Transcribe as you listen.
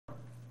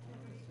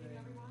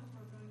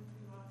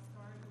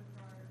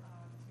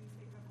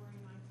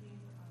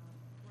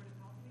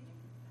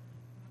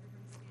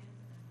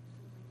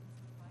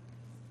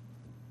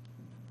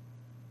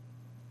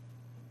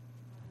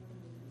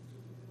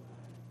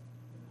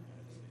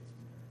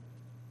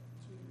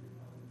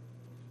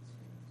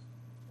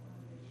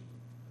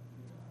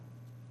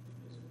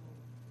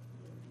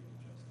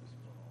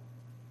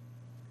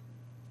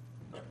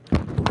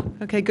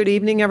Okay, good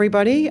evening,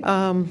 everybody.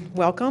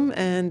 Welcome,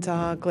 and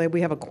glad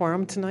we have a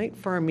quorum tonight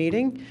for our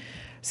meeting.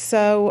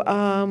 So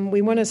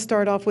we want to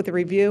start off with a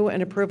review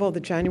and approval of the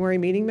January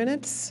meeting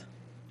minutes.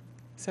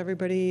 Does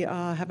everybody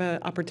have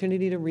an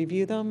opportunity to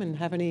review them and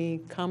have any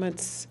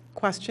comments,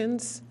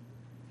 questions?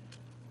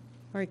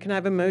 All right, can I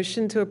have a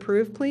motion to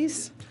approve,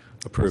 please?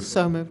 Approved.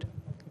 So moved.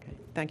 Okay,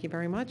 thank you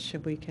very much.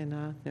 If we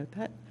can note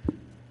that.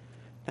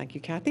 Thank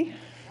you, Kathy.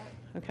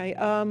 Okay.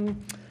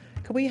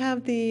 Could we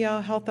have the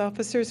health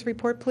officer's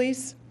report,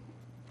 please?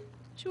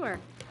 Sure.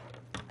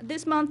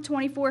 This month,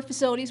 24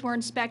 facilities were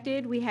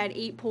inspected. We had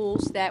 8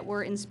 pools that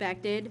were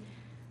inspected.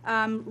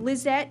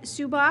 Lizette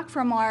Subak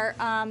from our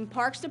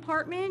Parks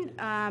Department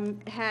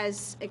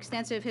has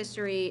extensive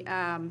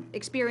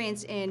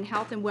experience in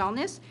health and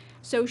wellness.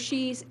 So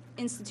she's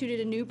instituted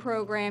a new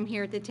program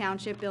here at the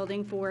Township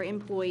building for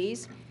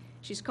employees.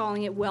 She's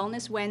calling it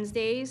Wellness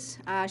Wednesdays.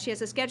 She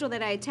has a schedule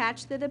that I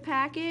attached to the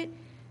packet.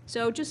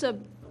 So just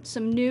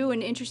some new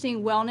and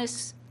interesting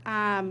wellness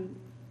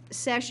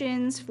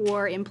sessions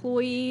for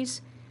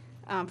employees,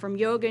 from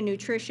yoga,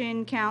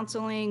 nutrition,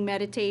 counseling,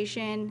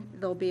 meditation.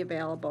 They'll be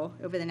available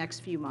over the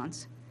next few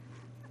months.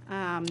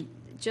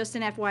 Just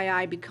an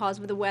FYI, because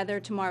of the weather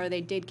tomorrow,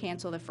 they did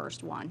cancel the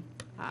first one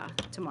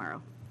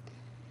tomorrow.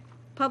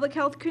 Public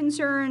health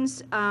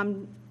concerns,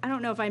 I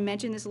don't know if I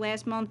mentioned this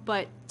last month,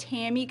 but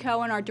Tammy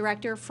Cohen, our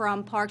director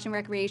from Parks and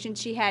Recreation,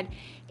 she had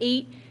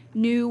 8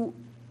 new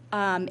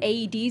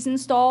AEDs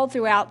installed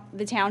throughout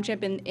the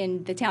township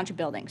in the township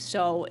building.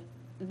 So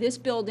this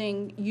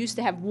building used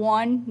to have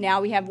 1,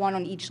 now we have 1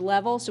 on each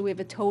level, so we have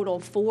a total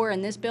of 4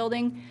 in this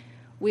building.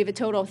 We have a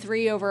total of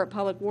 3 over at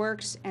Public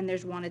Works, and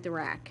there's 1 at the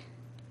RAC.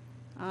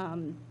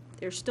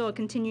 There's still a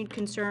continued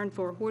concern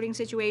for hoarding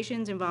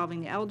situations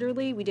involving the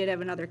elderly. We did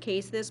have another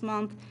case this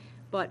month,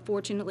 but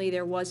fortunately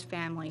there was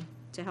family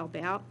to help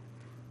out.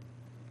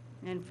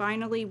 And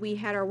finally, we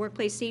had our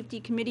Workplace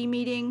Safety Committee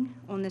meeting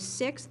on the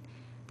 6th.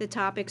 The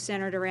topic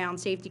centered around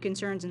safety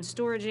concerns in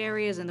storage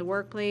areas in the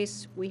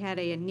workplace. We had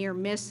a near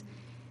miss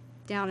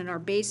down in our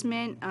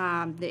basement.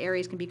 The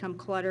areas can become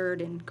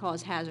cluttered and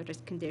cause hazardous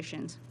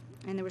conditions.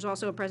 And there was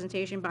also a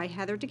presentation by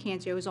Heather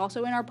DeCancio, who's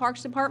also in our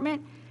Parks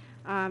Department,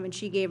 and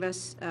she gave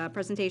us a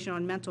presentation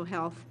on mental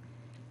health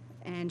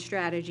and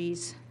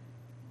strategies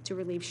to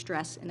relieve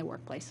stress in the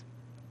workplace.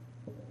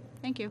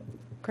 Thank you.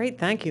 Great,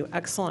 thank you.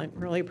 Excellent.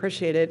 Really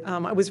appreciate it.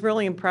 I was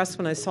really impressed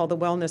when I saw the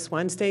Wellness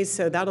Wednesdays,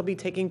 so that'll be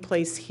taking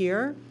place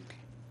here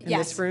in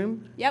this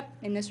room? Yep,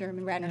 in this room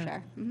in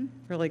Radnor. Mm-hmm.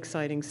 Really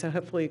exciting. So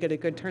hopefully you get a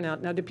good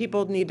turnout. Now, do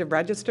people need to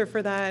register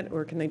for that,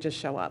 or can they just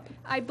show up?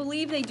 I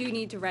believe they do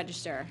need to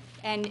register.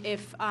 And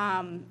if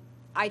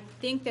I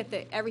think that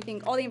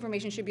all the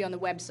information should be on the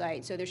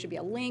website, so there should be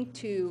a link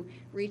to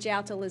reach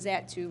out to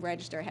Lizette to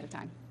register ahead of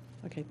time.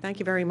 Okay, thank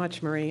you very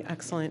much, Marie.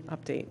 Excellent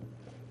update.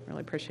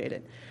 Really appreciate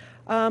it.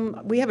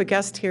 We have a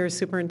guest here,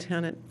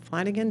 Superintendent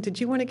Flanagan. Did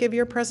you want to give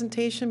your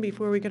presentation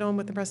before we get on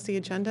with the rest of the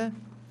agenda?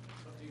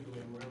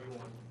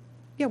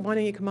 Yeah, why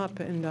don't you come up?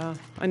 And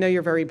I know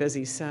you're very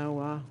busy,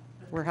 so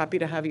we're happy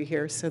to have you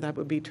here, so that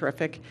would be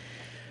terrific.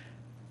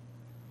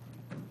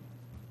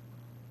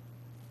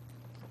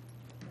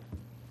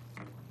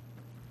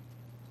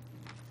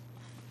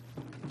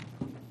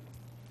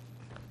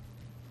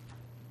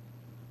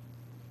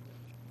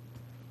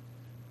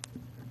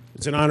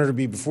 It's an honor to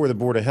be before the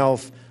Board of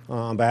Health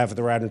on behalf of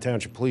the Radnor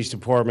Township Police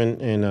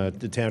Department and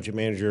the Township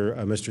Manager,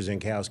 Mr.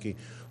 Zankowski.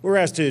 We're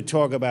asked to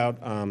talk about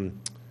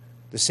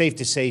the Safe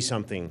to Say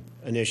Something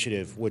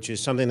initiative, which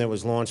is something that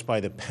was launched by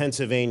the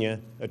Pennsylvania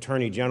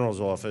Attorney General's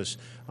Office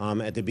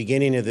at the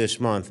beginning of this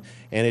month.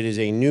 And it is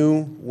a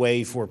new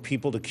way for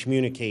people to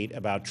communicate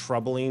about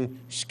troubling,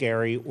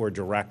 scary, or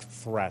direct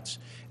threats.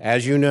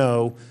 As you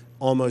know,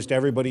 almost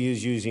everybody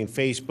is using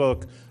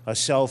Facebook, a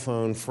cell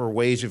phone for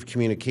ways of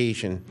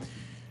communication.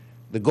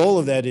 The goal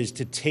of that is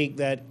to take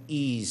that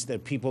ease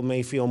that people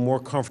may feel more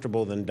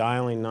comfortable than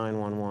dialing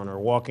 911 or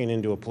walking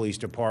into a police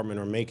department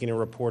or making a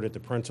report at the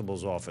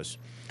principal's office.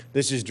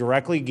 This is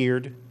directly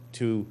geared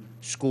to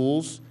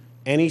schools,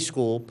 any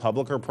school,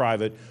 public or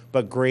private,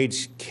 but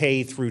grades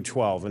K through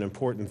 12, an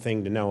important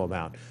thing to know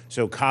about.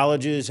 So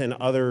colleges and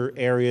other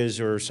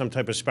areas or some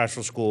type of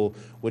special school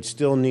would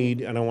still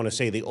need, I don't want to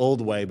say the old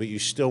way, but you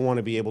still want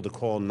to be able to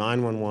call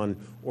 911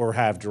 or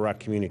have direct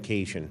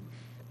communication.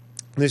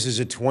 This is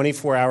a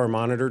 24-hour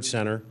monitored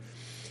center,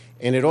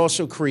 and it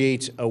also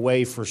creates a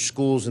way for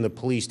schools and the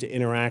police to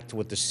interact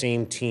with the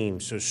same team.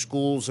 So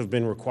schools have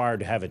been required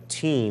to have a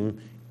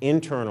team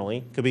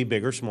internally, could be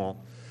big or small,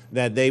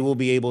 that they will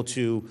be able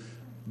to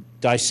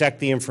dissect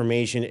the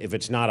information if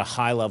it's not a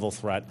high-level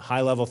threat.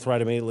 High-level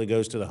threat immediately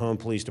goes to the home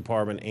police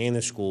department and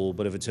the school,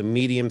 but if it's a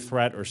medium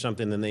threat or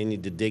something then they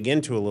need to dig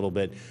into a little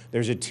bit,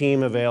 there's a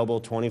team available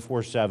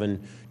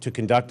 24/7 to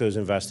conduct those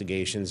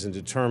investigations and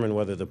determine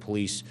whether the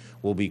police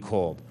will be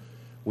called.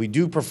 We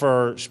do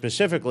prefer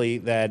specifically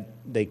that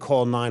they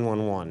call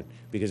 911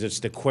 because it's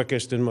the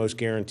quickest and most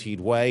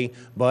guaranteed way,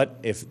 but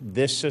if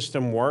this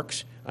system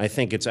works, I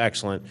think it's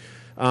excellent.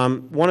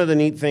 One of the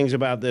neat things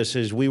about this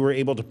is we were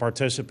able to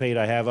participate.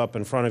 I have up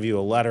in front of you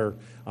a letter.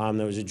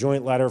 There was a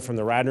joint letter from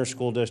the Radnor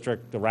School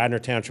District, the Radnor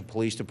Township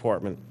Police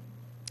Department.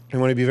 I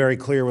want to be very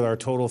clear, with our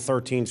total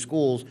 13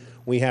 schools,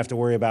 we have to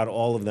worry about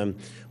all of them.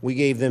 We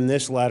gave them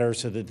this letter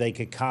so that they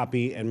could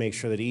copy and make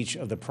sure that each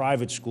of the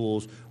private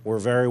schools were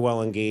very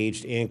well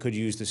engaged and could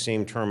use the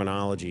same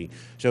terminology.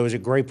 So it was a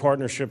great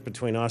partnership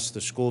between us, the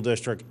school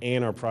district,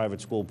 and our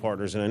private school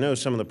partners, and I know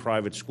some of the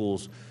private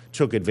schools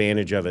took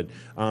advantage of it.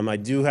 I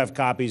do have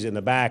copies in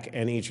the back,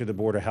 and each of the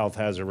Board of Health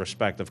has a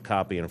respective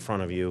copy in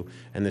front of you,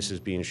 and this is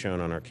being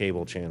shown on our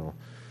cable channel.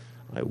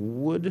 I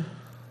would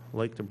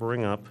like to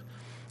bring up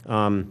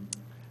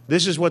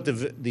this is what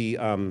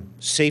the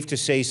safe to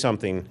say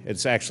something.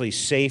 It's actually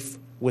safe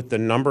with the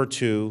number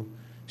 2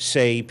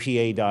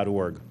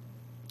 saypa.org.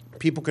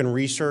 People can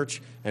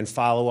research and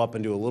follow up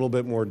and do a little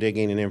bit more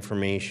digging and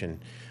information.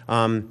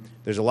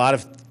 There's a lot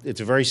of,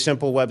 it's a very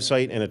simple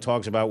website, and it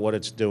talks about what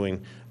it's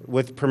doing.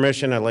 With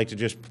permission, I'd like to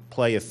just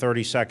play a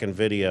 30-second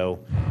video.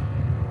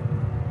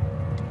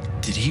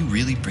 Did he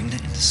really bring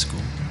that into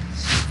school?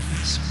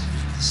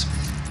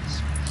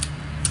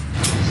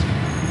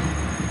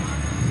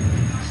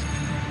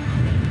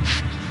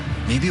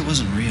 Maybe it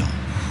wasn't real.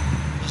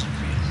 It wasn't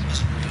real. It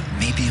wasn't real.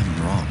 Maybe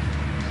I'm wrong.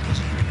 It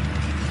wasn't real.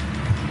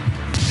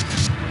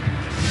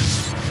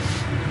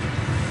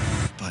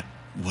 But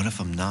what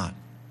if I'm not?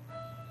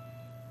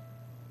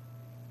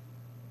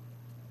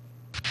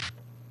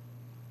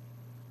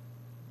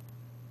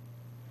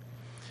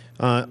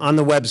 On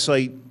the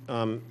website,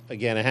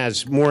 again, it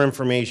has more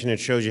information. It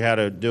shows you how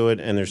to do it,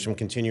 and there's some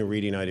continued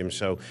reading items,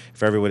 so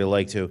if everybody would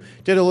like to.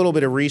 Did a little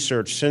bit of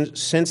research.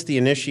 Since the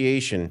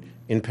initiation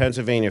in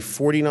Pennsylvania,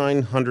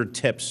 4,900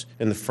 tips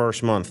in the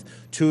first month.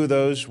 2 of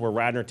those were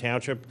Radnor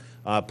Township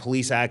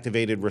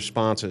police-activated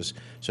responses.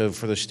 So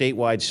for the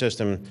statewide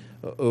system,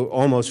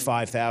 almost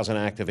 5,000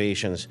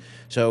 activations.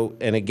 So,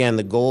 and again,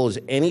 the goal is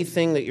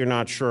anything that you're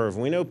not sure of.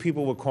 We know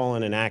people would call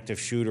in an active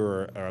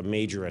shooter or a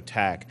major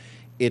attack.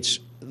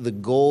 The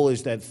goal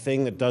is that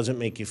thing that doesn't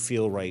make you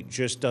feel right,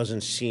 just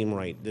doesn't seem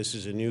right. This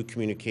is a new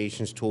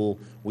communications tool.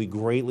 We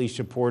greatly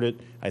support it.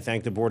 I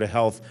thank the Board of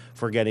Health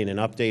for getting an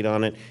update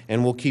on it,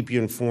 and we'll keep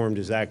you informed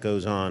as that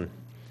goes on.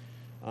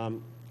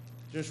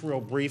 Just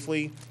real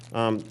briefly,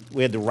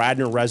 we had the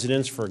Radnor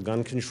residents for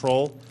gun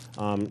control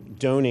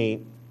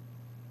donate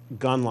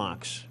gun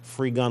locks,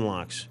 free gun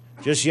locks.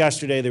 Just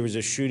yesterday, there was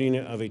a shooting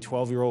of a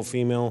 12-year-old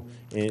female.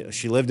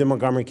 She lived in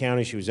Montgomery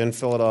County. She was in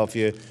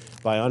Philadelphia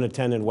by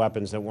unattended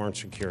weapons that weren't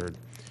secured.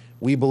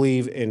 We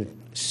believe in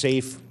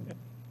safe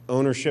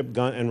ownership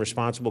and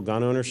responsible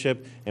gun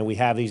ownership, and we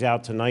have these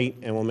out tonight,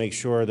 and we'll make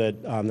sure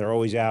that they're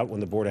always out when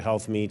the Board of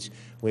Health meets.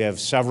 We have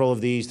several of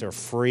these. They're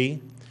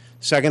free.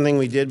 Second thing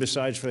we did,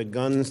 besides for the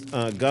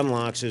gun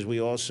locks, is we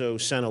also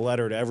sent a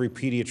letter to every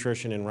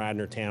pediatrician in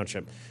Radnor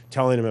Township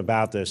telling them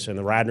about this, and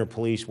the Radnor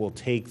Police will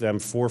take them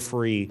for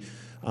free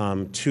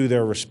to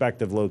their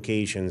respective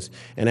locations.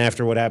 And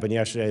after what happened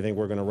yesterday, I think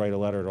we're going to write a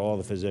letter to all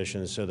the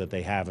physicians so that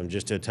they have them,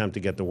 just to attempt to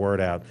get the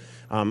word out.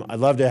 I'd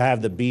love to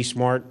have the Be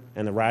Smart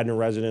and the Radnor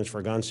residents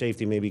for gun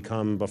safety maybe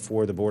come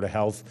before the Board of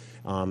Health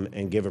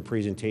and give a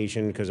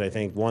presentation, because I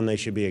think, 1, they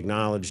should be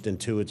acknowledged, and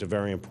 2, it's a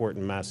very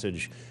important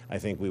message. I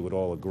think we would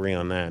all agree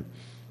on that.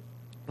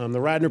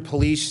 The Radnor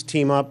Police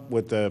team up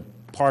with the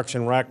Parks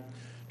and Rec,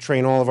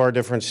 train all of our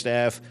different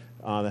staff.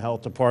 The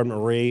Health Department,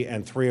 Marie,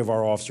 and 3 of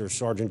our officers,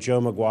 Sergeant Joe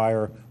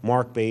McGuire,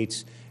 Mark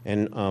Bates,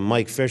 and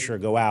Mike Fisher,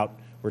 go out.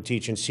 We're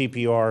teaching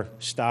CPR,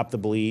 stop the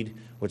bleed,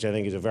 which I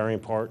think is a very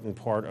important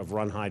part of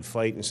run, hide,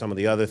 fight, and some of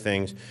the other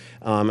things.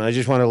 And I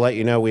just want to let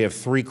you know we have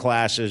 3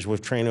 classes.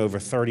 We've trained over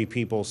 30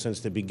 people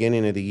since the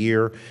beginning of the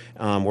year.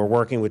 We're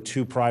working with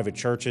 2 private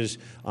churches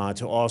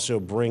to also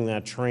bring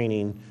that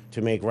training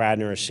to make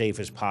Radnor as safe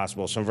as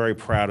possible. So I'm very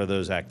proud of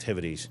those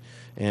activities.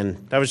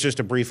 And that was just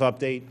a brief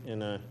update,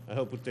 and I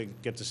hope to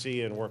get to see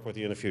you and work with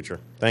you in the future.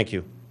 Thank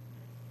you.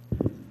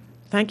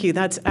 Thank you.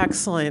 That's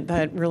excellent.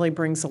 That really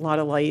brings a lot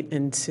of light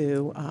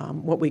into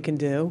what we can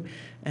do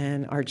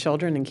and our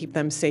children and keep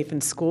them safe in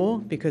school,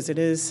 because it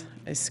is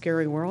a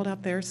scary world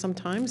out there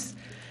sometimes.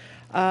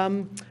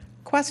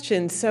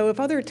 Question. So if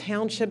other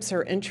townships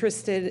are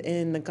interested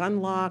in the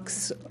gun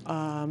locks,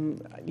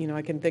 you know,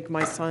 I can think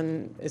my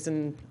son is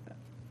in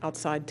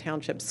outside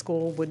township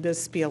school. Would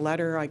this be a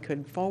letter I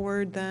could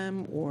forward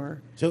them, or?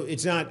 So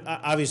it's not,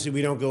 obviously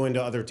we don't go into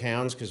other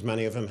towns because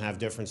many of them have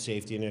different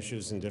safety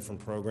initiatives and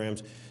different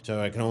programs. So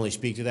I can only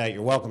speak to that.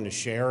 You're welcome to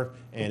share.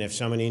 And if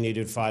somebody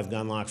needed 5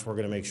 gun locks, we're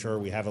going to make sure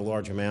we have a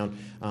large amount.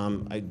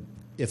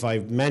 If I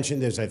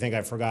mentioned this, I think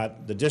I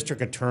forgot. The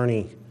district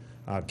attorney,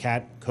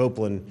 Kat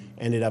Copeland,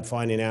 ended up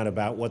finding out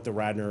about what the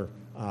Radnor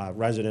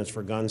residents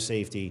for gun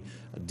safety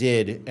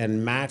did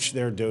and matched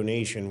their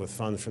donation with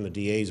funds from the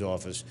DA's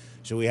office.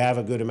 So we have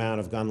a good amount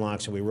of gun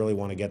locks, and we really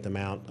want to get them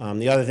out.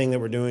 The other thing that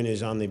we're doing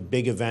is on the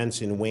big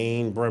events in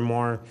Wayne, Bryn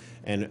Mawr,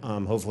 and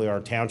hopefully our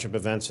township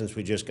events, since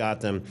we just got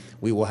them,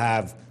 we will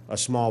have a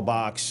small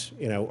box,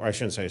 or I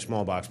shouldn't say a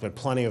small box, but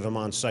plenty of them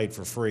on site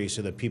for free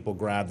so that people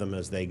grab them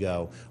as they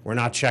go. We're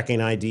not checking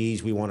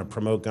IDs. We want to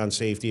promote gun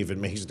safety. If it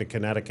makes it to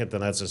Connecticut,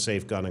 then that's a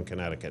safe gun in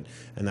Connecticut,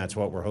 and that's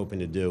what we're hoping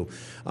to do.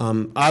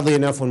 Oddly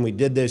enough, when we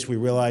did this, we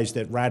realized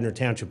that Radnor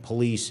Township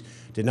Police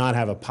did not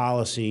have a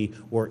policy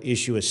or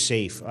issue a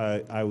safe.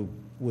 I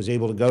was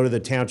able to go to the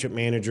township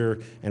manager,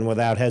 and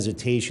without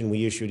hesitation,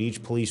 we issued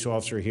each police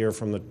officer here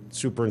from the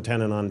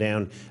superintendent on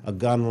down a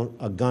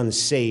gun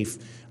safe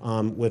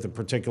with a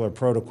particular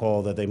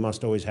protocol that they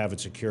must always have it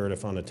secured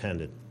if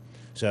unattended.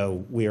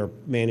 So we are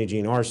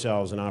managing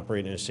ourselves and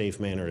operating in a safe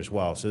manner as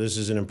well. So this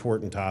is an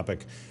important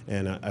topic,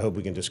 and I hope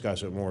we can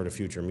discuss it more at a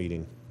future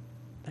meeting.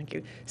 Thank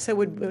you. So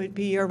would it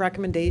be your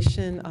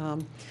recommendation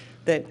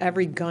that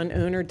every gun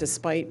owner,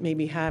 despite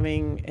maybe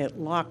having it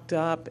locked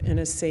up in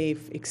a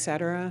safe, et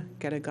cetera,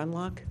 get a gun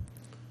lock?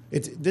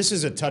 This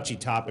is a touchy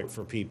topic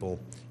for people,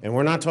 and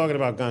we're not talking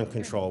about gun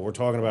control. We're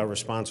talking about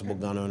responsible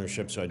gun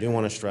ownership, so I do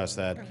want to stress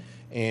that.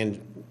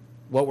 And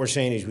what we're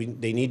saying is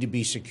they need to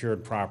be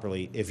secured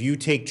properly. If you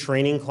take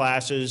training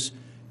classes,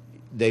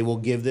 they will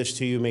give this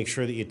to you. Make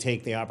sure that you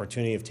take the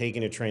opportunity of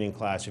taking a training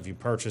class if you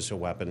purchase a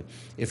weapon.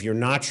 If you're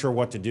not sure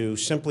what to do,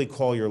 simply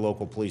call your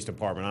local police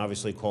department.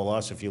 Obviously, call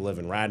us if you live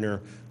in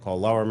Radnor, call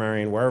Lower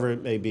Merion, wherever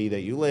it may be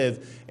that you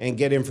live, and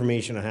get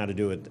information on how to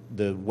do it.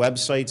 The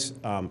websites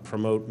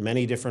promote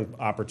many different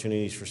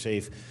opportunities for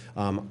safe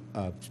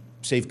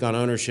gun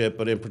ownership,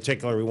 but in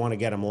particular, we want to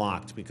get them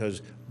locked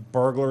because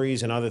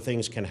burglaries and other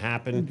things can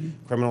happen.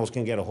 Criminals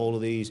can get a hold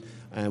of these,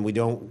 and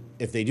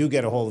if they do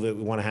get a hold of it,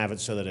 we want to have it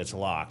so that it's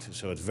locked,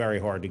 so it's very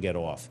hard to get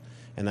off,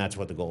 and that's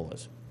what the goal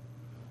is.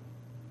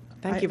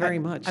 Thank you very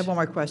much. I have one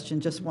more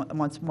question, just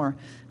once more.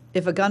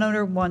 If a gun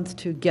owner wants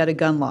to get a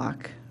gun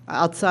lock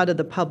outside of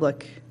the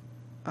public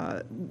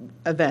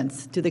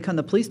events, do they come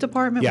to the police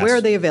department? Yes. Where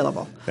are they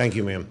available? Thank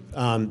you,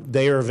 ma'am.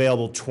 They are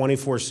available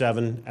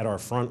 24/7 at our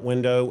front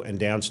window and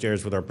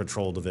downstairs with our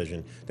patrol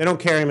division. They don't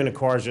carry them in the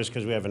cars just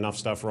because we have enough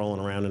stuff rolling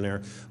around in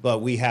there,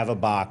 but we have a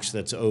box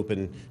that's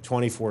open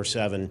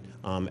 24/7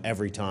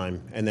 every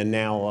time. And then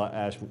now I'll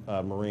ask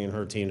Marie and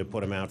her team to put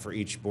them out for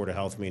each Board of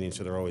Health meeting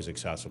so they're always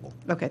accessible.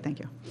 Okay, thank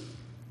you.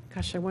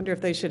 Gosh, I wonder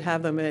if they should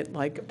have them at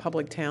like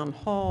public town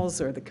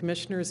halls or the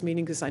commissioners'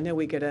 meeting, because I know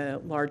we get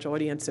a large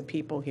audience of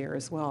people here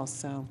as well,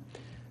 so.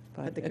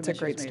 But the it's a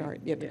great commissioners' start.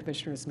 meeting. Yeah, the Yeah.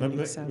 commissioners' Matter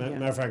meeting, so,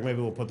 yeah. of fact,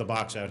 maybe we'll put the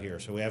box out here.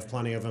 So we have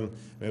plenty of them.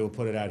 Maybe we'll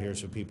put it out here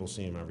so people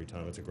see them every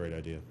time. It's a great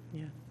idea.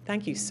 Yeah.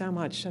 Thank you so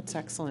much. That's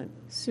excellent.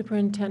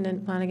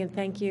 Superintendent Flanagan,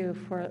 thank you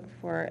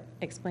for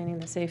explaining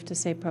the Safe to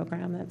Say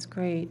program. That's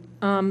great.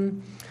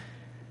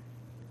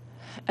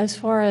 As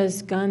far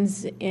as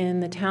guns in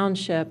the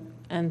township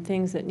and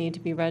things that need to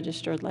be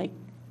registered, like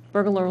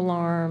burglar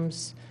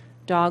alarms,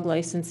 dog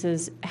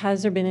licenses,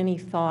 has there been any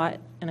thought,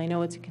 and I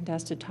know it's a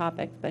contested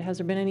topic, but has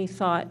there been any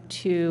thought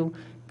to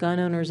gun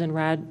owners in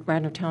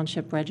Radnor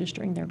Township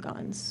registering their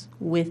guns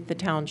with the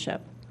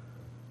township?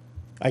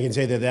 I can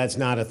say that that's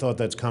not a thought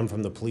that's come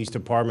from the police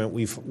department.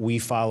 We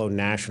follow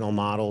national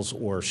models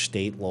or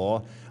state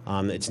law.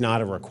 It's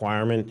not a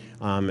requirement.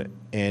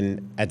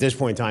 And at this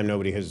point in time,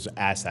 nobody has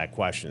asked that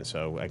question.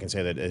 So I can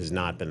say that it has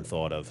not been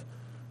thought of.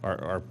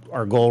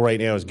 Our goal right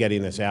now is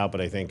getting this out,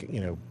 but I think,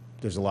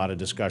 there's a lot of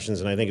discussions,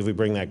 and I think if we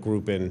bring that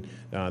group in,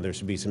 there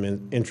should be some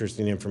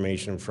interesting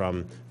information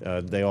from,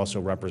 they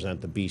also represent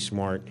the Be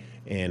Smart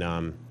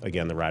and,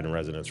 again, the Radnor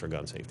Residents for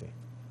Gun Safety.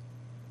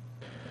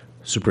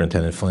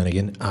 Superintendent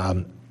Flanagan.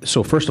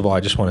 So first of all, I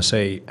just want to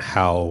say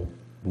how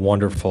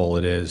wonderful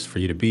it is for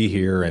you to be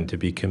here and to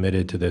be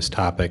committed to this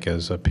topic.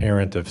 As a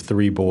parent of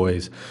 3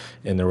 boys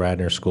in the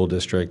Radnor School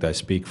District, I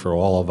speak for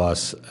all of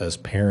us as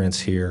parents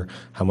here,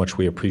 how much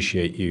we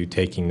appreciate you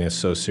taking this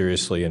so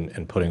seriously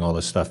and putting all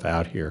this stuff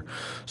out here.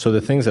 So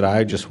the things that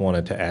I just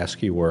wanted to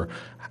ask you were,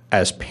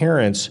 as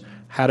parents,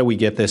 how do we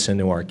get this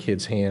into our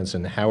kids' hands,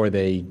 and how are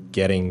they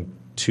getting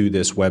to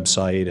this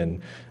website, and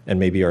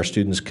maybe our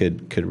students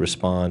could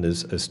respond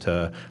as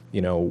to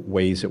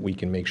ways that we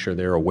can make sure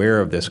they're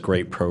aware of this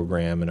great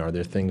program, and are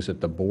there things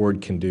that the board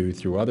can do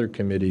through other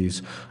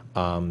committees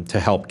to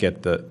help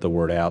get the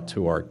word out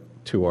to our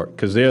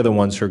because they're the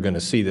ones who are going to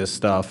see this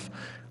stuff,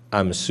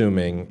 I'm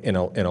assuming, in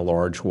a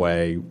large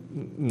way,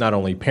 not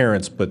only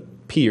parents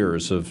but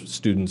peers of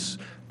students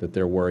that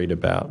they're worried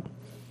about.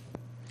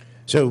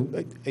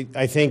 So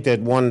I think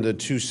that one of the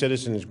 2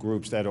 citizens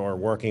groups that are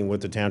working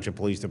with the Township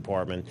Police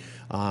Department,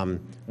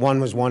 one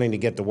was wanting to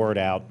get the word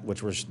out,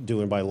 which we're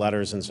doing by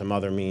letters and some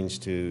other means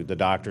to the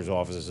doctor's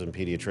offices and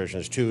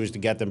pediatricians. 2 is to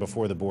get them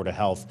before the Board of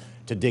Health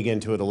to dig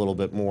into it a little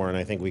bit more, and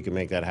I think we can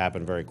make that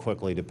happen very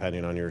quickly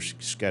depending on your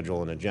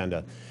schedule and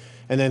agenda.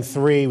 And then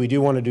 3, we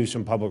do want to do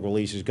some public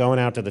releases. Going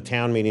out to the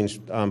town meetings,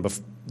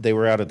 they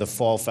were out at the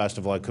Fall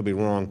Festival, I could be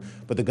wrong,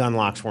 but the gun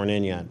locks weren't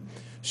in yet.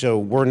 So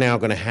we're now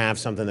going to have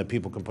something that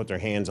people can put their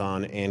hands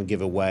on and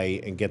give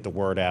away and get the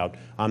word out.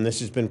 This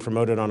has been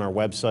promoted on our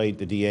website.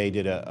 The DA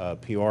did a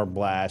PR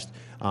blast,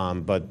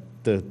 but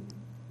the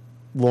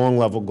long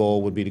level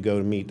goal would be to go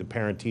to meet the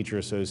parent-teacher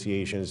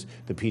associations,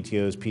 the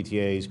PTOs,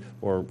 PTAs,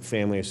 or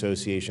family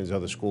associations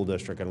of the school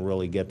district and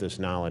really get this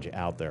knowledge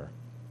out there.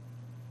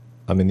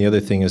 I mean, the other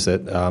thing is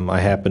that I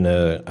happen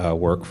to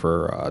work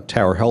for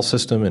Tower Health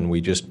System, and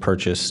we just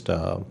purchased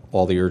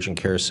all the urgent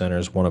care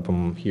centers. One of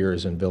them here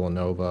is in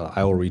Villanova.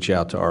 I will reach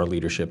out to our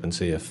leadership and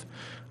see if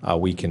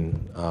we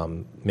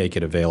can make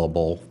it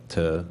available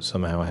to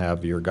somehow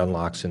have your gun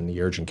locks in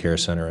the urgent care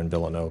center in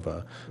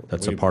Villanova.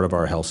 That's a part of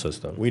our health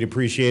system. We'd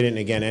appreciate it. And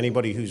again,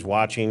 anybody who's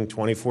watching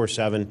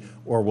 24/7,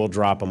 or we'll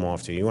drop them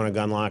off to you. You want a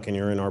gun lock and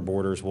you're in our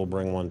borders, we'll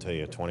bring one to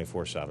you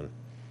 24/7.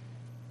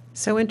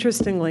 So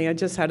interestingly, I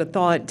just had a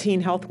thought, Teen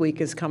Health Week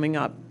is coming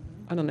up.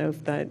 I don't know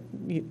if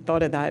you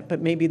thought of that,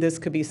 but maybe this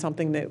could be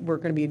something that we're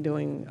going to be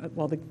doing,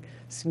 well, the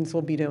students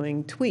will be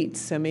doing tweets,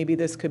 so maybe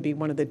this could be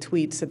one of the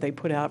tweets that they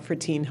put out for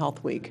Teen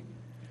Health Week.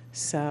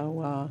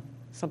 So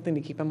something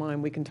to keep in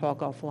mind. We can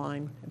talk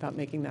offline about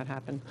making that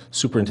happen.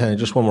 Superintendent,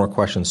 just one more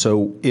question.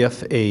 So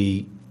if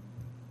a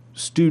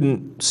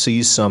student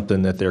sees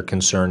something that they're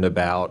concerned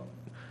about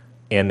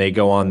and they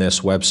go on this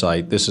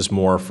website, this is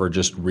more for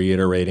just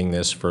reiterating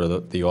this for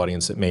the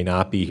audience that may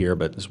not be here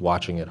but is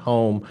watching at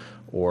home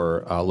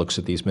or looks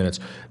at these minutes,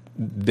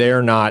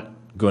 they're not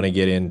going to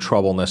get in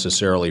trouble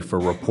necessarily for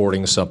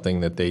reporting something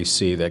that they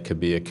see that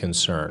could be a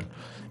concern.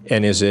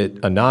 And is it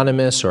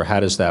anonymous, or how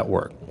does that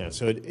work? Yeah,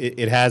 so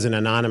it has an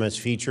anonymous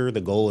feature.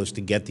 The goal is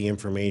to get the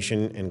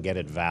information and get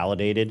it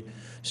validated.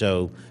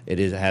 So it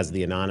has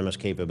the anonymous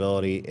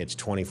capability. It's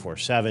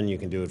 24/7. You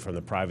can do it from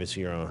the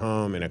privacy of your own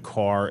home, in a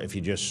car. If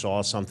you just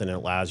saw something, it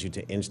allows you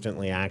to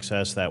instantly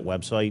access that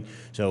website.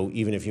 So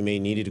even if you may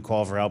needed to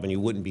call for help and you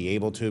wouldn't be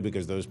able to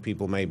because those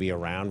people may be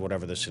around,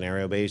 whatever the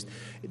scenario based,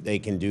 they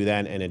can do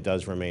that, and it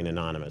does remain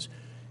anonymous.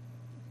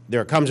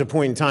 There comes a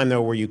point in time,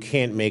 though, where you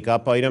can't make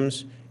up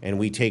items, and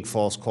we take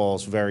false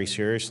calls very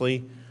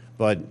seriously.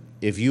 But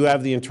if you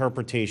have the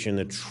interpretation,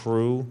 the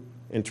true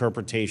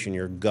interpretation,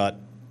 your gut,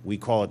 we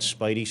call it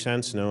spidey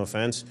sense, no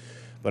offense,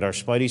 but our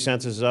spidey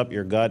sense is up,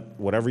 your gut,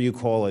 whatever you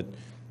call it,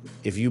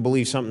 if you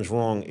believe something's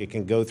wrong, it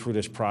can go through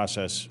this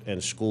process,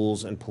 and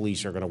schools and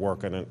police are going to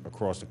work on it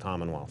across the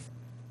Commonwealth.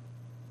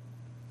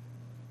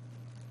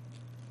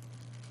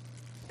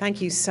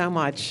 Thank you so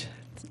much.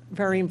 It's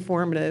very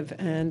informative,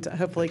 and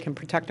hopefully can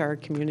protect our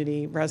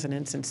community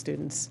residents and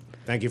students.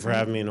 Thank you for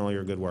having me and all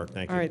your good work.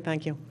 Thank you. All right,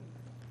 thank you.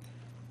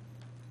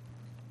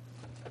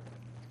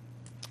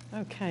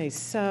 Okay,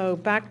 so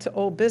back to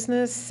old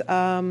business.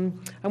 I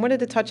wanted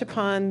to touch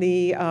upon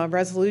the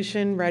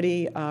resolution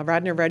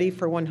Radnor Ready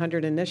for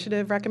 100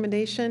 initiative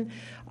recommendation.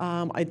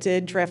 I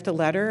did draft a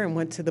letter and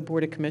went to the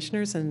Board of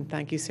Commissioners, and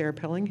thank you, Sarah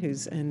Pilling,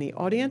 who's in the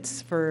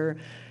audience, for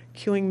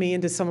cueing me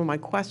into some of my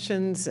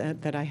questions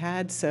that I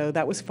had. So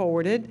that was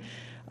forwarded,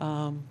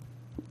 and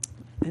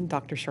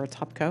Dr.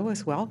 Shartopko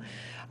as well.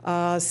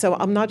 So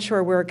I'm not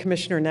sure where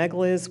Commissioner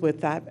Nagel is with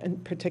that in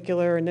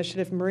particular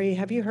initiative. Marie,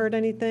 have you heard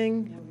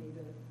anything?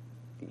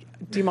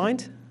 Do you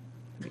mind?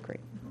 That'd be great.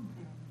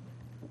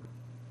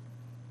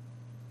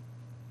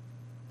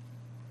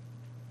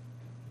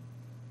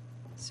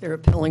 Sarah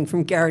Pilling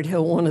from Garrett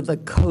Hill, one of the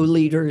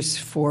co-leaders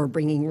for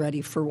bringing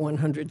Ready for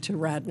 100 to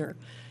Radnor.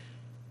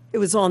 It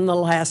was on the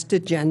last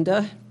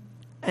agenda,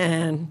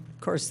 and of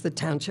course the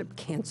township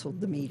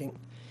canceled the meeting.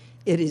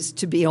 It is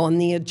to be on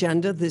the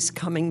agenda this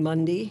coming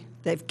Monday.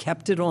 They've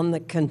kept it on the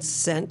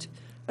consent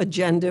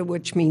agenda,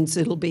 which means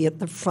it'll be at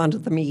the front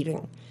of the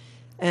meeting.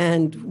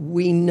 And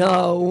we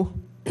know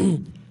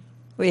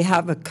we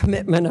have a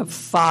commitment of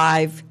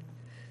 5.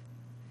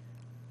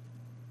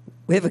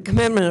 We have a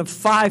commitment of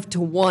 5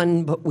 to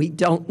 1, but we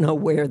don't know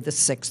where the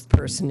 6th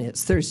person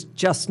is. There's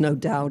just no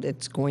doubt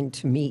it's going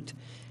to meet.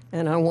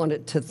 And I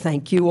wanted to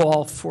thank you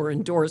all for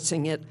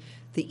endorsing it.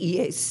 The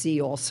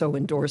EAC also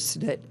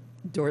endorsed it.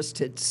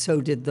 So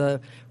did the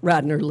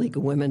Radnor League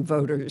of Women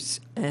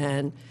Voters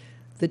and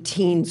the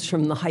teens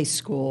from the high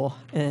school.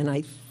 And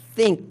I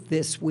think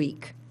this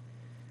week,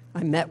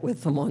 I met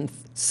with them on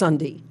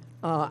Sunday.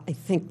 I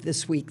think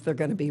this week they're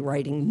going to be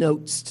writing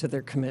notes to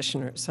their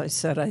commissioners. I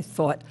said I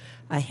thought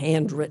a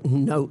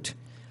handwritten note,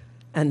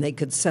 and they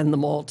could send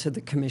them all to the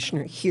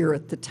commissioner here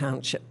at the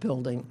Township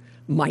building,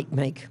 might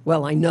make,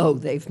 well, I know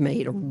they've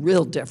made a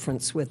real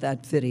difference with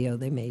that video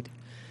they made.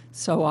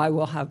 So I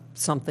will have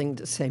something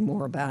to say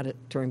more about it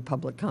during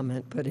public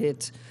comment, but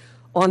it's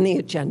on the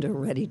agenda,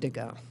 ready to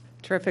go.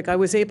 Terrific. I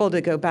was able to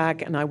go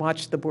back and I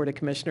watched the Board of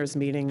Commissioners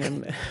meeting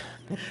and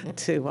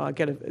to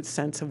get a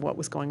sense of what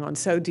was going on.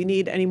 So do you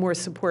need any more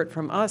support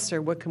from us,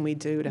 or what can we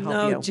do to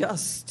help you? No,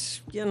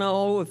 just,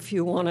 if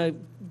you want to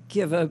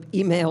give an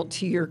email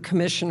to your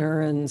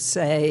commissioner and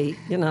say,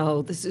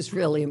 this is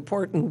really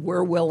important,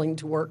 we're willing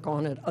to work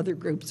on it, other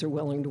groups are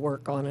willing to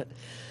work on it,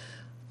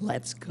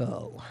 let's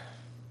go.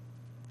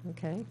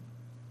 Okay?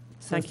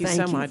 Thank you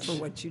so much. Thank you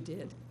for what you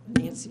did.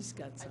 Nancy's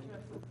got something.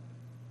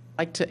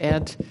 like to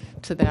add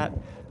to that,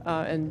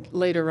 and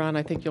later on,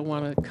 I think you'll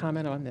want to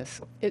comment on this.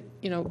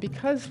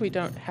 Because we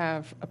don't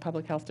have a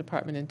public health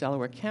department in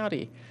Delaware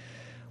County,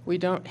 we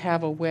don't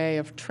have a way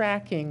of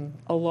tracking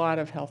a lot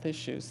of health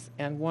issues.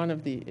 And one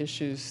of the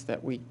issues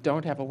that we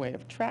don't have a way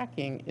of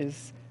tracking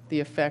is the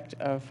effect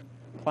of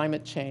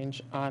climate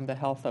change on the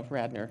health of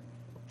Radnor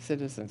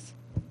citizens.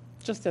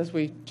 Just as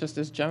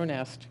Joan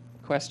asked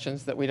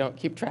questions that we don't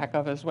keep track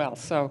of as well.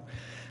 So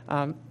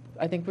I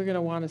think we're going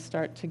to want to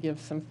start to give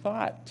some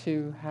thought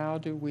to how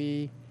do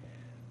we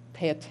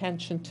pay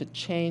attention to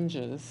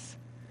changes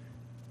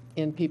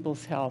in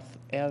people's health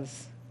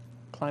as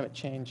climate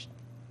change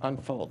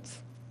unfolds.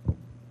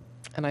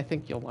 And I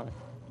think you want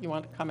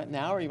to comment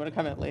now, or you want to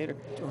comment later?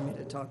 Do you want me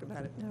to talk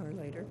about it now or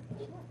later?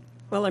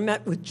 Well, I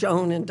met with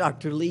Joan and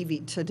Dr.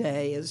 Levy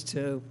today as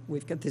to,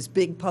 we've got this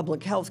big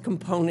public health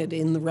component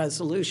in the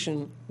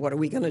resolution. What are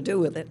we going to do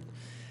with it?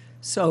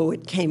 So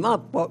it came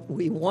up, what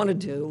we want to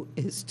do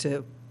is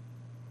to,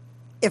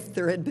 if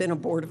there had been a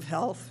Board of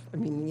Health, a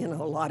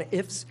lot of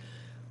ifs,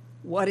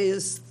 what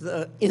is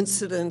the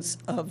incidence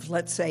of,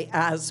 let's say,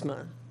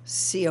 asthma,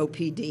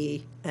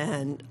 COPD,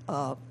 and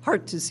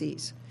heart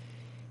disease?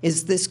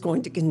 Is this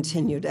going to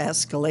continue to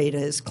escalate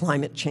as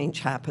climate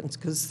change happens?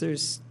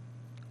 Because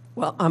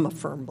I'm a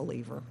firm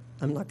believer.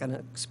 I'm not going to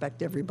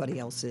expect everybody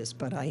else is,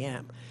 but I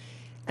am.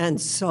 And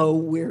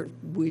so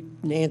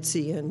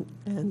Nancy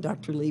and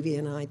Dr. Levy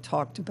and I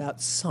talked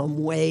about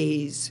some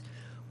ways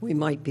we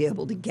might be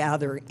able to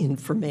gather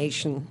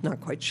information.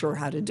 Not quite sure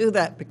how to do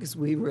that because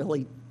we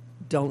really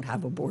don't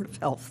have a Board of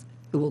Health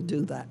who will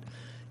do that,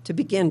 to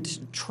begin to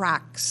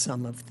track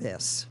some of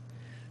this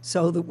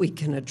so that we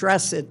can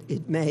address it.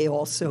 It may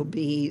also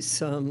be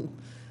some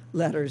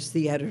letters,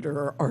 the editor,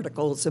 or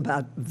articles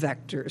about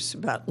vectors,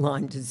 about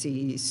Lyme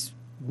disease,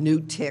 new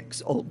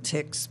ticks, old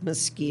ticks,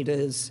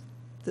 mosquitoes,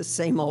 the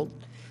same old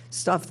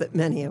stuff that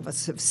many of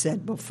us have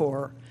said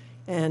before.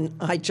 And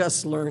I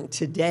just learned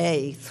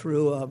today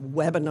through a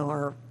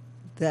webinar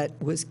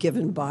that was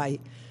given by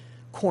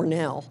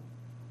Cornell.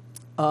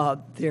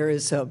 There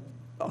is a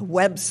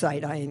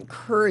website I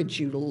encourage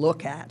you to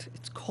look at.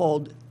 It's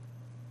called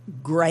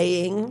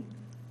Graying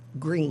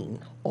Green,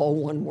 all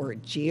one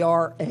word,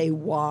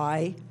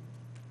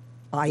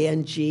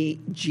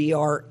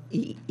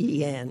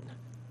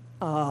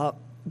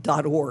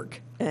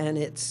 GRAYINGREEN.org. And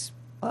it's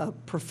a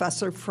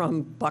professor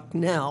from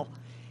Bucknell,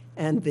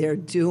 and they're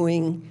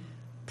doing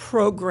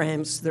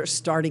programs. They're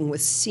starting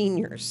with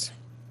seniors.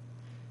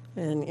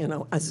 And,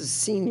 as a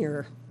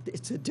senior,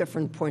 it's a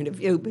different point of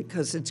view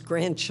because it's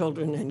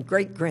grandchildren and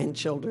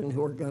great-grandchildren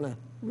who are going to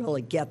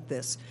really get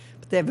this.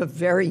 But they have a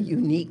very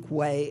unique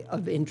way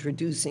of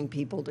introducing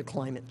people to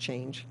climate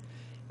change.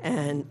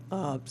 And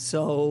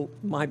so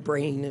my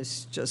brain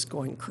is just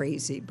going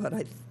crazy.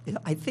 But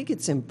I think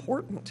it's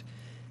important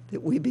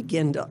that we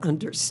begin to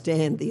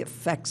understand the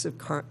effects of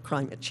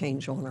climate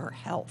change on our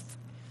health.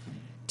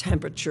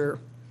 Temperature,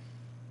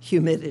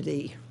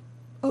 humidity,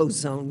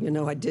 ozone.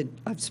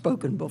 I've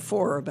spoken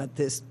before about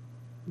this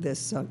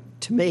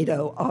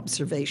tomato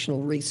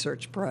observational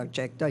research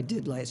project I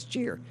did last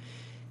year.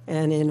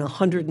 And in a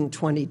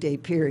 120-day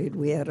period,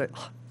 we had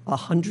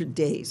 100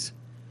 days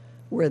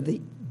where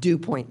the dew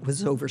point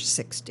was over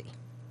 60.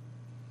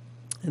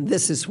 And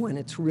this is when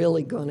it's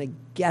really going to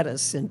get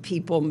us, and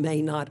people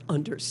may not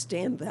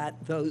understand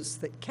that. Those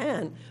that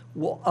can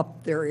will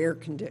up their air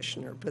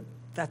conditioner, but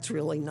that's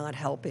really not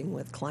helping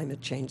with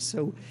climate change.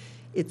 So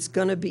it's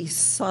going to be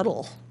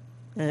subtle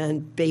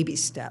and baby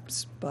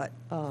steps, but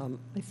I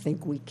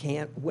think we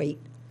can't wait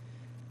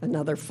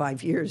another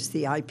 5 years.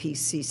 The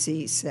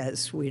IPCC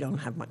says we don't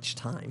have much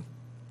time.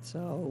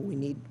 So we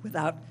need,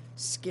 without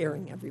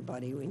scaring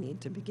everybody, we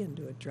need to begin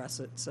to address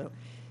it. So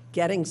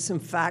getting some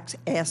facts,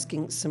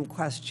 asking some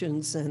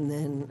questions, and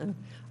then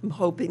I'm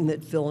hoping that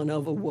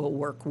Villanova will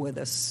work with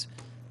us.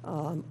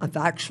 I've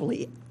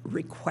actually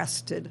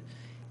requested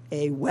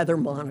a weather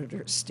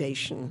monitor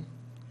station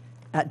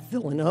at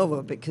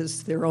Villanova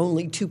because there are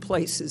only two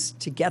places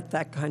to get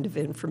that kind of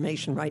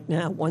information right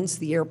now. One's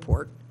the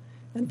airport,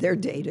 and their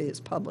data is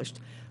published,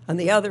 and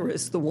the other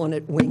is the one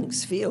at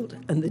Wings Field,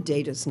 and the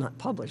data is not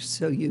published,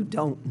 so you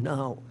don't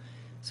know.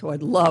 So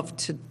I'd love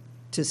to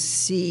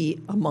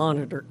see a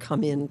monitor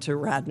come into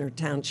Radnor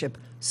Township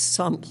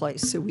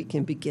someplace so we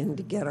can begin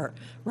to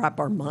wrap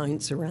our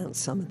minds around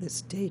some of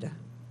this data.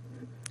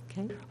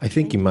 Okay. I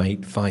think you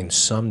might find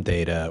some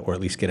data, or at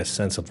least get a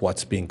sense of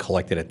what's being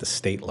collected at the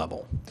state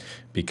level.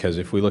 Because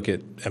if we look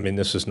at,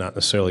 this is not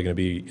necessarily going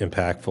to be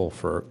impactful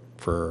for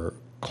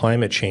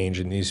climate change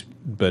in these,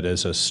 but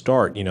as a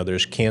start,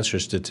 there's cancer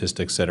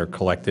statistics that are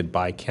collected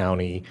by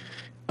county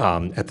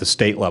at the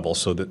state level.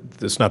 So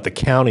that it's not the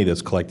county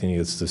that's collecting it,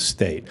 it's the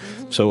state.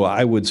 Mm-hmm. So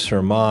I would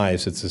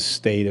surmise that the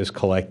state is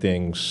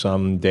collecting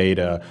some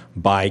data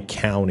by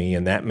county,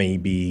 and that may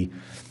be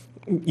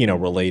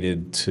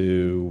related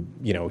to,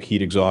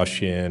 heat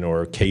exhaustion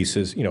or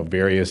cases,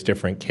 various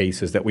different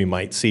cases that we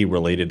might see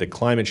related to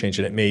climate change.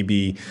 And it may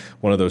be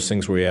one of those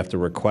things where you have to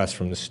request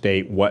from the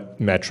state what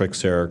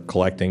metrics they're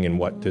collecting and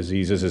what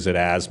diseases. Is it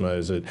asthma?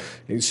 Is it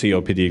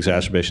COPD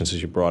exacerbations,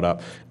 as you brought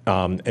up?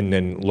 And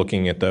then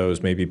looking at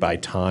those maybe by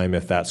time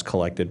if that's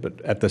collected. But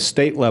at the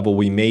state level,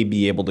 we may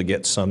be able to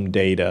get some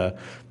data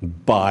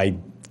by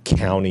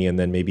county and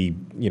then maybe,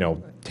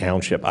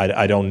 township.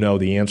 I don't know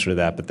the answer to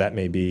that, but that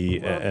may be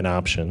an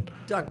option.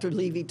 Dr.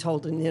 Levy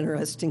told an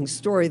interesting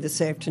story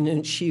this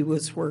afternoon. She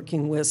was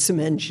working with some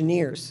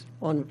engineers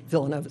on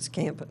Villanova's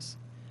campus.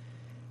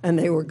 And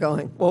they were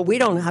going, well, we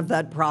don't have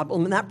that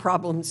problem, and that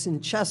problem's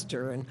in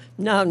Chester. And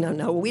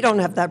no, we don't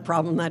have that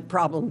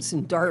problem's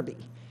in Darby.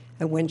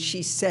 And when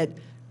she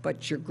said,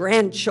 but your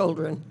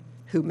grandchildren,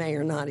 who may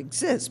or not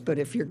exist, but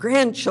if your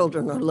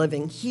grandchildren are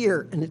living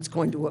here and it's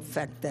going to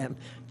affect them,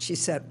 she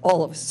said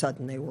all of a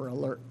sudden they were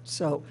alert.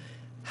 So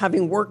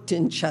having worked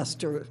in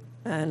Chester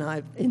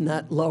and in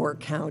that lower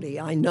county,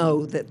 I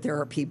know that there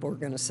are people who are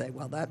going to say,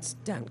 well, that's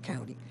down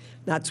county.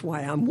 That's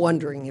why I'm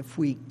wondering if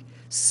we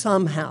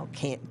somehow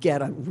can't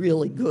get a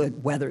really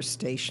good weather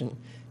station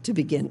to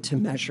begin to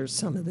measure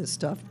some of this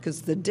stuff,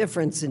 because the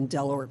difference in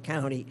Delaware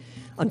County,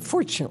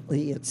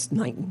 unfortunately, it's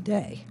night and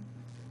day.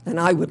 And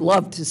I would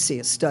love to see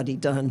a study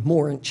done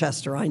more in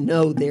Chester. I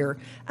know their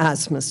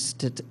asthma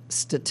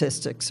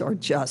statistics are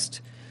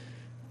just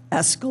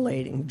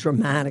escalating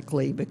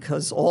dramatically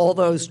because all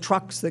those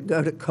trucks that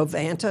go to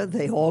Covanta,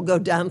 they all go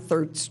down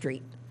 3rd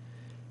Street.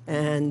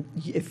 And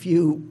if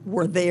you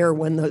were there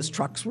when those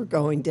trucks were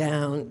going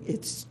down,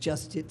 it's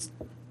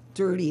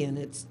dirty and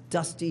it's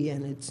dusty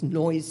and it's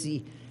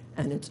noisy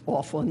and it's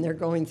awful. And they're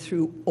going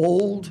through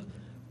old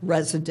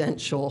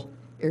residential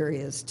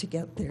areas to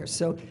get there.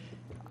 So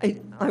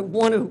I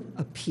want to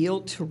appeal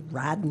to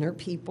Radnor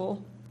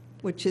people,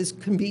 which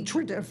can be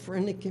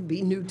different. It can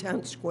be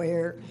Newtown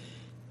Square,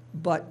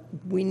 but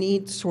we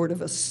need sort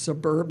of a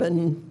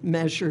suburban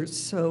measure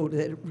so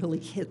that it really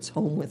hits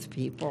home with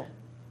people.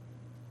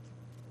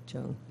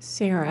 Joan.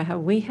 Sarah,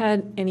 have we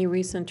had any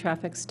recent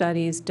traffic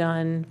studies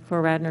done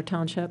for Radnor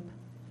Township?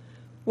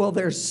 Well,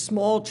 there's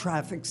small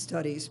traffic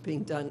studies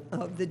being done.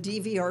 The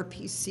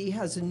DVRPC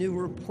has a new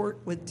report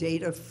with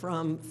data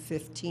from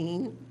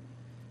 15.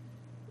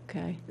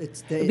 Okay.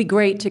 It'd be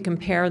great to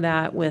compare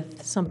that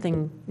with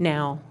something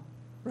now.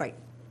 Right.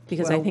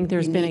 Because I think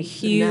there's been a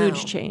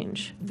huge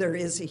change. There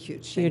is a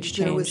huge change.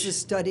 There was a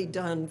study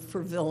done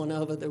for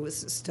Villanova. There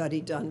was a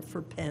study done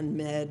for Penn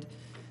Med.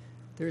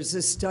 There's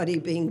a study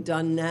being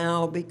done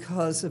now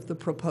because of the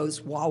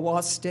proposed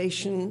Wawa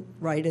station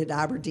right at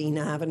Aberdeen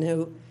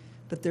Avenue.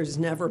 But there's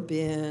never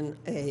been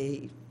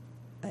a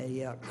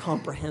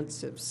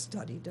comprehensive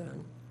study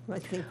done. I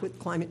think with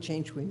climate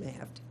change, we may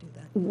have to do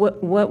that.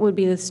 What would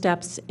be the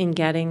steps in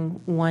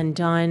getting one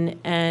done,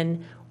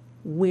 and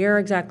where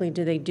exactly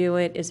do they do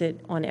it? Is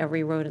it on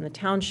every road in the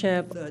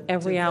township,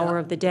 every hour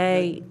of the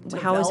day?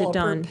 How is it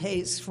done? Developer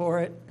pays for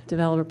it.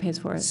 Developer pays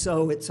for it.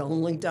 So it's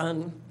only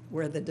done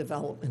where the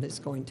development is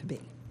going to be.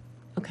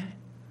 Okay.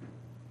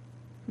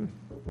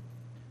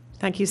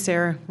 Thank you,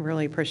 Sarah.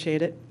 Really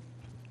appreciate it.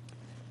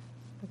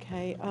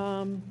 Okay.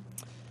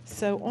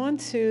 So on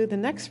to the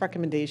next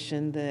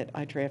recommendation that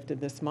I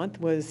drafted this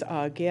month was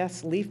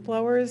gas leaf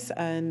blowers,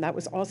 and that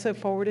was also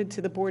forwarded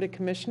to the Board of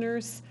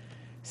Commissioners.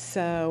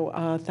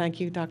 So thank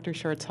you, Dr.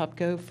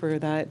 Shartz-Hupko, for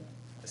that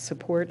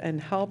support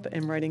and help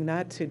in writing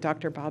that to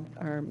Mr.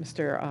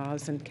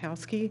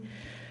 Zinkowski.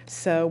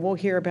 So we'll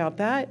hear about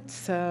that.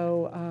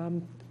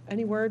 So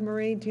any word,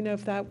 Marie? Do you know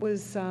if that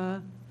was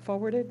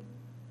forwarded?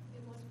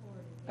 It was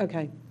forwarded.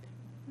 Okay.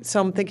 So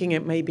I'm thinking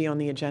it may be on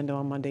the agenda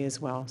on Monday as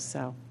well.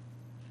 So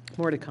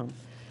more to come.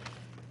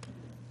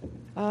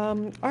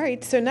 All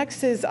right, so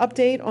next is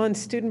update on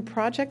student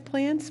project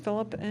plans.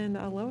 Philip and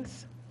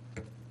Lois.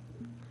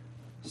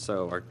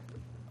 So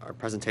our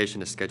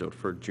presentation is scheduled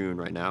for June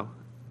right now,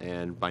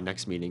 and by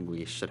next meeting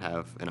we should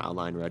have an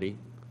outline ready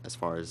as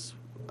far as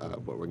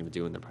what we're going to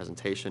do in the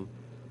presentation.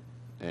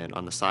 And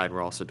on the side,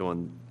 we're also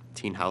doing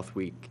Teen Health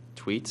Week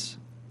tweets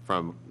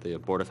from the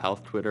Board of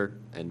Health Twitter,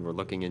 and we're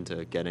looking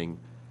into getting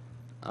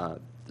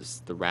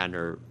the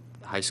Radnor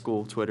High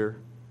School Twitter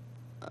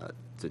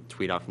to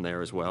tweet out from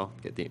there as well,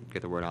 get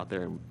the word out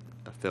there. And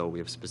Phil, we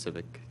have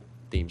specific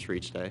themes for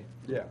each day.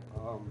 Yeah,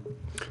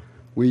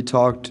 we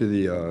talked to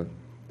the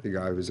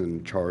guy who's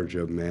in charge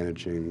of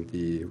managing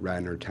the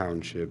Radnor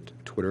Township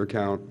Twitter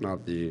account,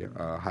 not the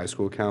high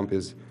school account,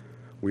 because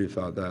we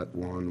thought that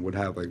one would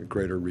have like a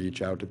greater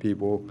reach out to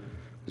people.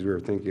 Because we were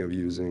thinking of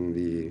using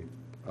the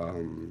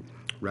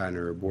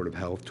Radnor Board of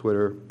Health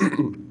Twitter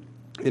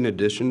in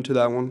addition to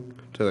that one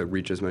to like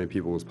reach as many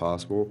people as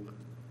possible.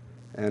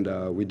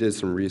 And we did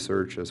some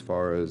research as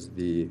far as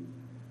the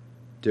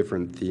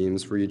different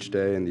themes for each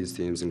day, and these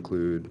themes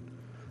include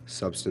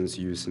substance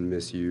use and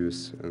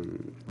misuse,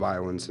 and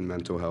violence and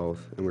mental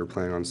health, and we were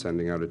planning on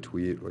sending out a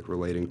tweet like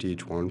relating to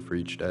each one for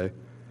each day.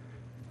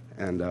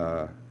 And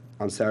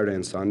on Saturday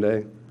and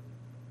Sunday,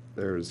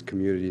 there's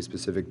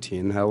community-specific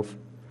teen health,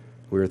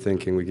 we were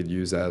thinking we could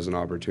use that as an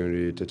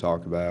opportunity to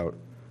talk about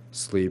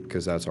sleep,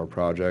 because that's our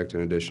project,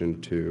 in addition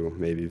to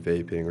maybe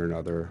vaping or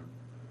another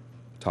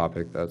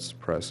topic that's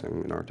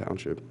pressing in our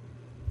township.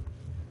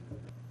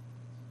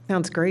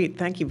 Sounds great.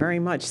 Thank you very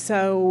much.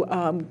 So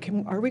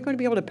are we going to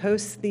be able to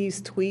post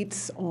these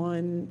tweets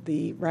on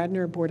the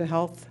Radnor Board of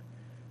Health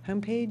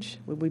homepage?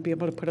 Would we be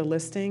able to put a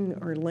listing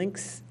or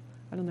links?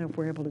 I don't know if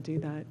we're able to do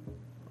that.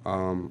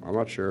 I'm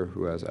not sure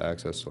who has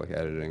access to like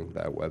editing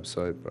that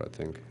website, but I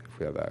think if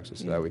we have access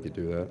to that, we could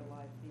do that.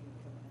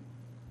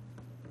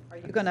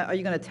 Are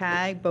you gonna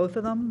tag both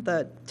of them,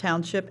 the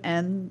township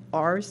and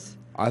ours?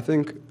 I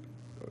think,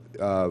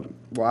 well,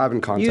 I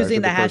haven't contacted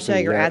Using the person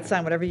hashtag or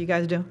yet. @ whatever you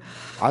guys do?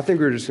 I think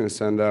we're just going to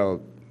send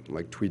out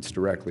like tweets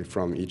directly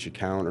from each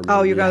account, or maybe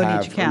Oh, you're going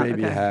have, each account, or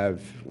maybe okay.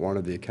 have one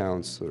of the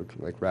accounts,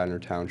 like Radnor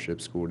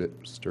Township School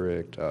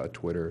District,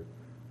 Twitter,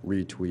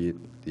 retweet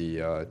the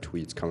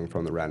tweets coming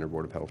from the Radnor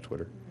Board of Health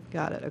Twitter.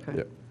 Got it, okay.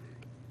 Yep.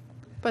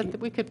 But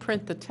we could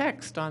print the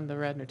text on the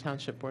Radnor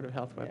Township Board of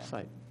Health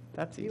website.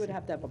 That's easy. You would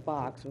have to have a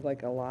box with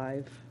like a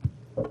live.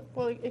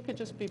 Well, it could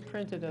just be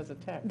printed as a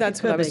text.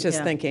 That's what I was be, just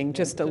yeah. thinking,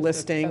 just a Just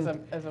listing.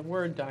 as a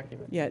Word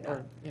document. Yeah.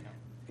 Or, you know.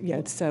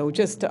 Yeah, so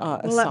just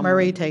a We'll let summary.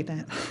 Marie take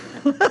that.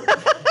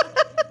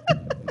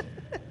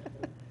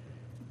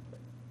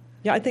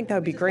 Yeah, I think that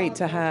would be great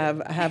to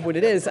have what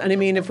it is. And I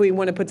mean, if we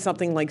want to put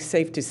something like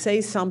safe to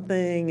say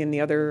something, and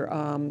the other,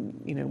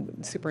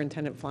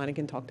 Superintendent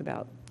Flanagan talked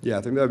about. Yeah,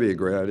 I think that'd be a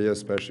great idea,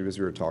 especially because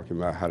we were talking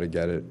about how to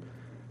get it,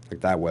 like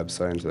that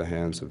website, into the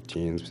hands of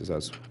teens, because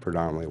that's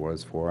predominantly what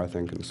it's for, I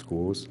think, in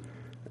schools.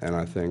 And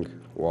I think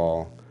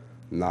while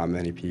not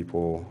many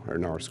people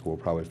in our school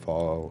probably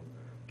follow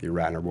the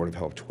Radnor Board of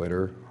Health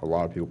Twitter, a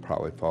lot of people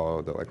probably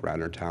follow the like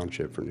Radnor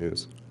Township for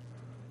news.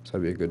 So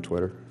that'd be a good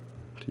Twitter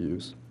to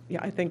use. Yeah,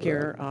 I think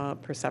your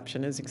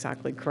perception is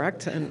exactly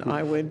correct, and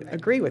I would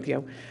agree with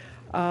you.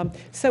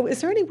 So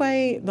is there any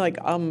way, like,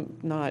 I'm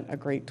not a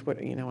great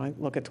Twitter, I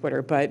look at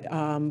Twitter, but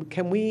are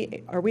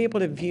we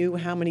able to view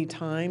how many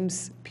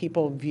times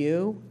people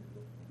view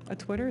a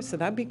Twitter? So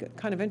that'd be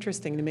kind of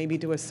interesting to maybe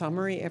do a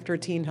summary after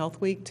Teen Health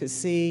Week to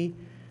see,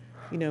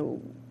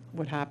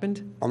 what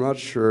happened. I'm not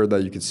sure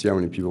that you could see how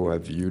many people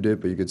have viewed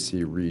it, but you could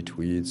see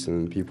retweets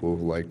and people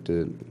who liked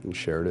it and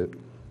shared it.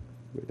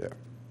 But yeah.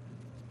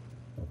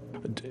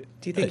 Do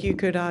you think you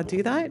could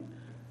do that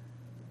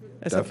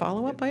as a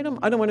follow-up item?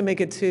 I don't want to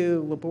make it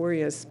too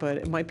laborious, but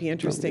it might be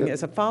interesting yeah.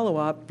 as a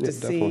follow-up to Yeah,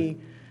 see,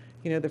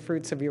 the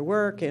fruits of your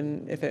work,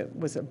 and if it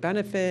was a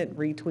benefit,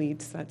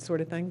 retweets, that sort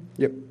of thing.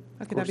 Yep.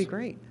 Okay, that'd be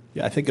great.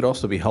 Yeah, I think it'd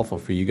also be helpful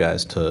for you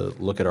guys to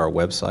look at our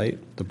website,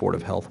 the Board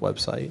of Health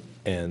website,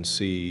 and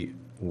see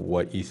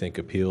what you think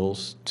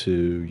appeals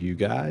to you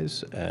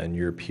guys and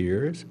your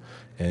peers,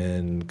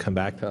 and come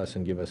back to us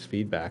and give us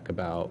feedback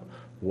about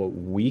what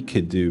we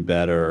could do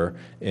better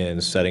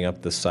in setting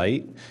up the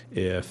site,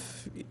 and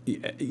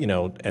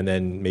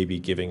then maybe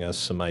giving us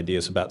some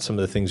ideas about some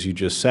of the things you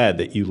just said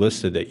that you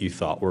listed that you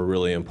thought were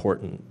really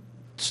important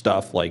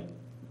stuff, like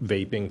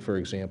vaping, for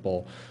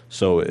example.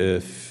 So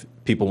if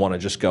people want to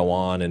just go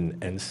on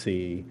and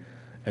see,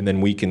 and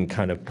then we can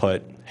kind of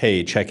put,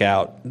 hey, check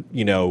out,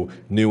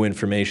 new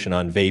information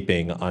on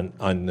vaping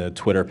on the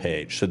Twitter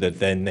page, so that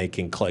then they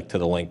can click to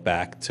the link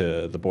back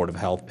to the Board of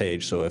Health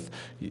page. So if,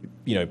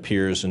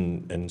 peers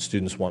and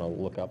students want to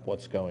look up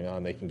what's going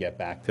on, they can get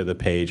back to the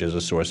page as a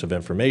source of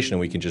information,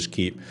 and we can just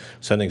keep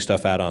sending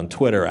stuff out on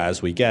Twitter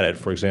as we get it.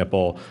 For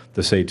example,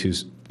 the say to,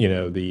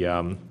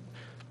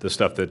 the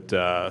stuff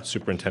that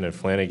Superintendent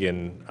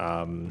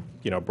Flanagan,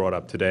 brought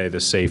up today, the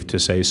Safe to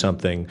Say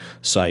Something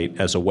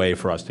site, as a way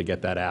for us to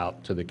get that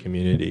out to the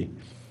community.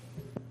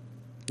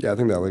 Yeah, I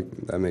think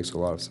that makes a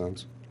lot of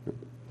sense.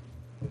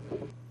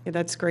 Yeah,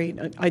 that's great.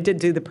 I did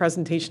do the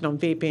presentation on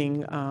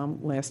vaping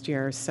last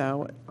year,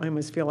 so I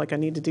almost feel like I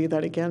need to do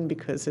that again,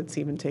 because it's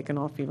even taken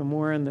off even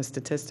more, and the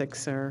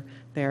statistics are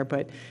there.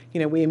 But,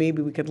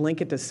 maybe we could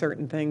link it to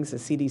certain things, the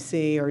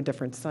CDC or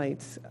different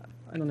sites.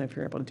 I don't know if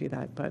you're able to do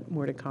that, but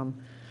more to come.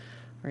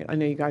 All right, I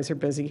know you guys are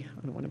busy.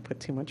 I don't want to put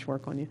too much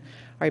work on you.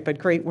 All right, but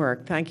great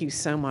work. Thank you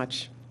so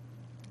much.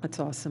 That's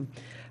awesome.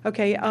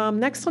 Okay,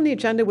 next on the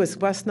agenda was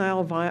West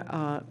Nile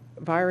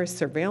virus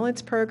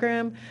surveillance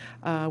program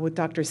with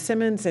Dr.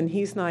 Simmons, and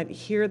he's not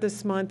here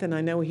this month, and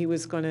I know he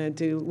was going to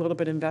do a little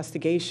bit of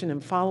investigation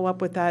and follow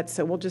up with that,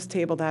 so we'll just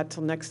table that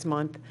till next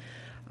month.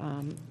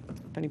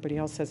 If anybody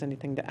else has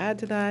anything to add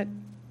to that.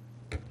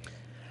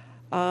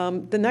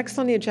 The next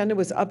on the agenda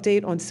was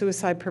update on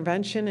suicide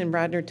prevention in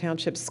Radnor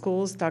Township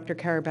schools, Dr.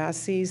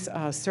 Karabassi's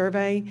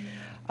survey.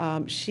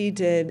 She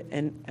did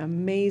an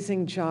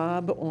amazing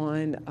job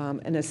on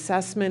an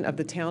assessment of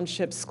the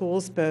township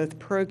schools, both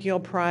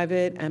parochial,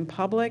 private, and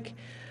public.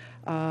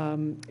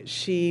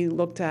 She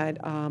looked at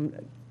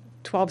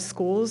 12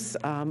 schools,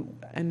 and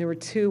there were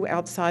 2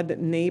 outside the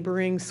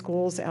neighboring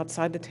schools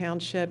outside the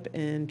township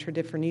in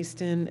Tredyffrin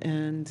Easton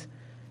and,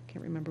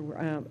 can't remember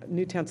where,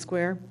 Newtown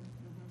Square.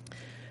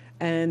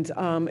 And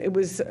it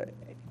was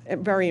a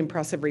very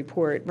impressive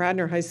report.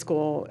 Radnor High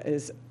School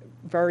is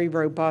very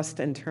robust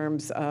in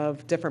terms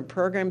of different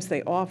programs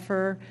they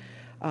offer.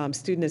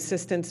 student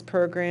assistance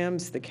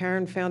programs, the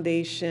Karen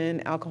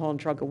Foundation, alcohol and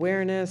drug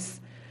awareness,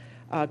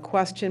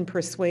 question,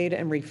 persuade,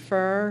 and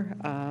refer,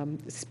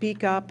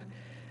 Speak Up,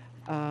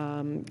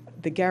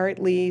 the Garrett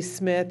Lee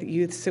Smith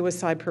Youth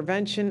Suicide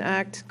Prevention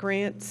Act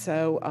grant.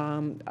 So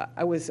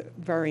I was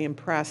very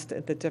impressed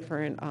at the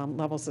different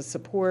levels of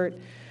support.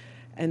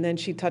 And then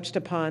she touched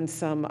upon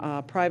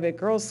some private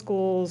girls'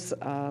 schools,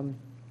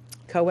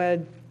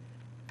 co-ed,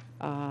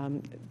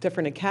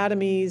 different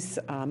academies,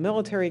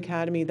 military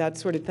academy, that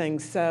sort of thing.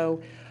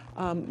 So,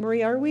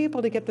 Maria, are we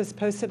able to get this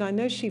posted? I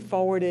know she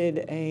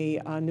forwarded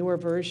a newer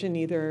version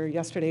either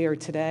yesterday or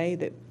today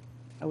that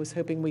I was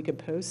hoping we could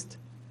post.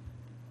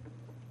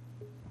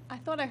 I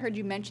thought I heard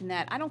you mention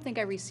that. I don't think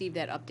I received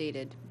that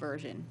updated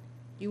version.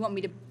 You want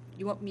me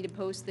to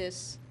post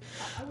this?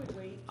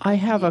 I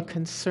have a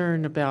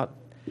concern about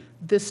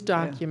this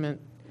document.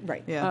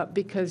 Right. Yeah.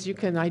 Because you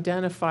can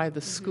identify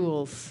the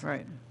schools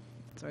Right.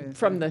 Sorry,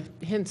 from the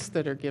hints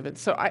that are given.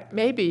 So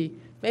maybe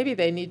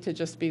they need to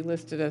just be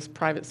listed as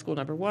private school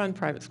number 1,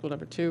 private school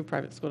number 2,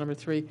 private school number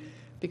 3,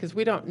 because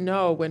we don't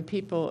know when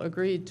people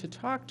agreed to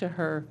talk to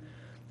her,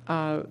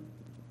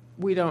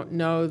 we don't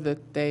know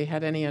that they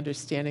had any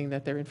understanding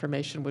that their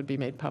information would be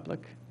made public.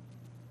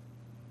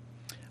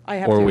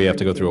 Or we have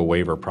to go through a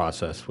waiver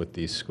process with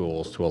these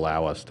schools to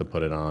allow us to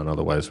put it on,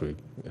 otherwise we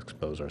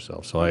expose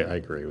ourselves. So I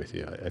agree with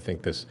you. I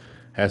think this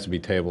has to be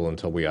tabled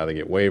until we either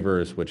get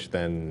waivers, which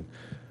then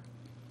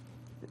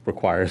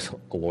requires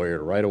a lawyer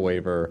to write a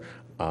waiver.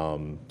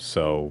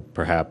 So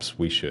perhaps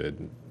we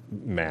should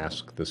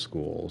mask the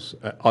schools,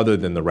 other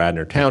than the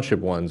Radnor Township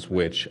ones,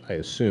 which I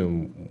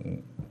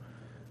assume,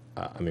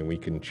 I mean, we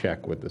can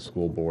check with the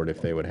school board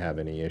if they would have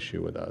any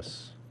issue with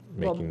us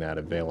making that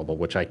available,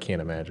 which I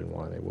can't imagine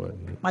why they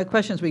would. My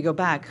question is, we go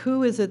back,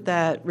 who is it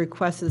that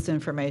requests this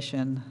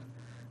information?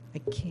 I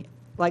can't,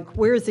 like,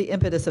 where is the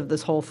impetus of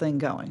this whole thing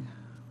going?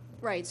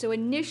 Right, so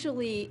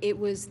initially, it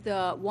was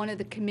one of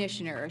the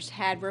commissioners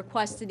had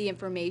requested the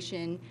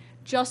information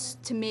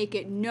just to make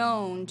it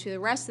known to the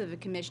rest of the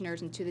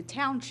commissioners and to the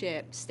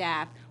township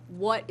staff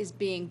what is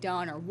being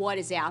done or what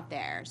is out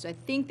there. So I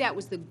think that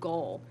was the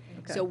goal.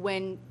 Okay. So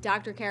when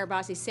Dr.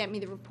 Karabasi sent me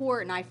the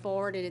report and I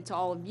forwarded it to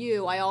all of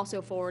you, I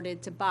also forwarded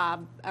it to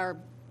Bob, or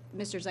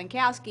Mr.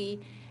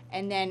 Zankowski,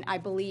 and then I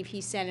believe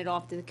he sent it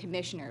off to the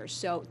commissioners,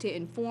 so to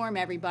inform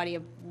everybody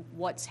of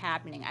what's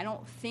happening. I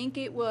don't think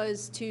it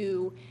was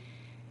to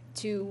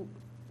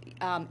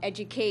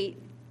educate,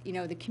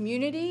 the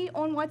community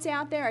on what's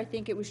out there. I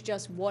think it was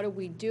just, what are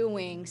we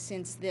doing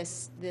since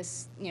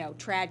this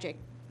tragic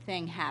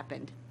thing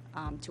happened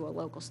to a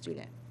local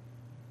student.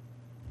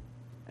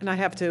 And I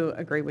have to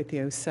agree with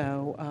you.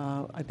 So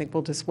I think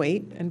we'll just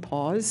wait and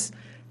pause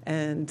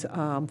and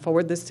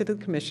forward this to the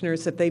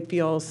commissioners. If they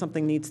feel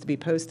something needs to be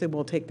posted,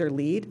 we'll take their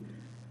lead.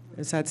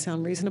 Does that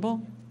sound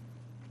reasonable?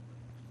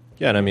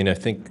 Yeah, and I mean, I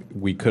think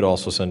we could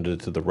also send it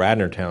to the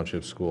Radnor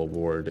Township School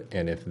Board,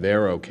 and if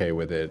they're okay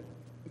with it,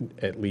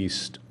 at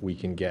least we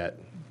can get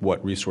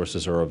what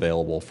resources are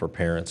available for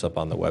parents up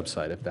on the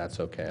website, if that's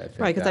okay. I think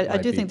Right, because I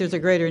do think there's a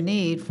greater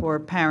need for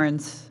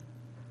parents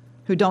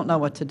who don't know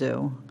what to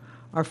do,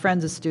 or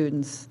friends of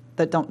students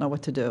that don't know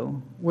what to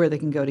do, where they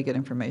can go to get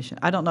information.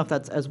 I don't know if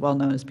that's as well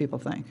known as people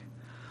think,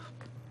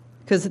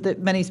 because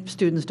many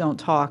students don't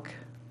talk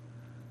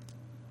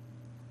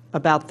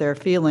about their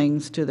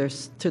feelings to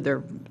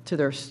their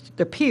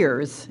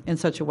peers in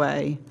such a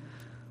way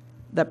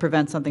that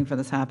prevents something from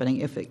this happening,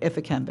 if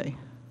it can be.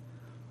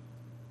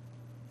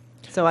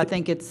 So I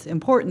think it's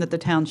important that the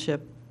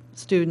township,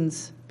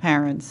 students,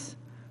 parents,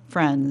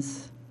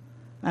 friends,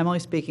 I'm only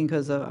speaking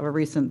because of a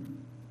recent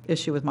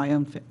issue with my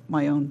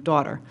own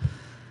daughter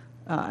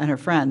and her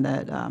friend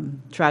that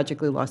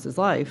tragically lost his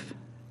life.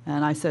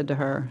 And I said to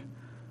her,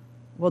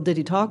 well, did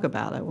he talk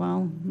about it?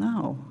 Well,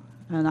 no.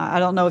 And I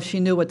don't know if she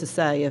knew what to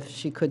say, if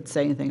she could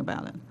say anything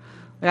about it.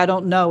 I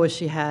don't know if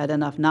she had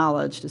enough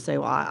knowledge to say,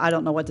 well, I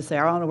don't know what to say,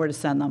 I don't know where to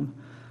send them.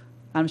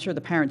 I'm sure the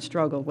parents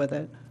struggled with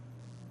it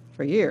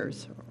for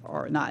years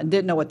or not, and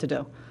didn't know what to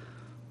do.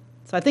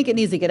 So I think it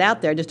needs to get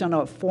out there, I just don't know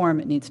what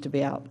form it needs to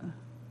be out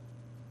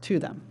to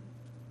them.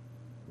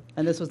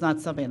 And this was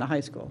not something in the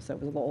high school, so it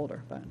was a little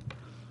older, but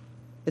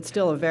it's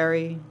still a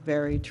very,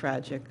 very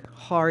tragic,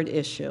 hard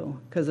issue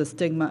because of the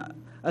stigma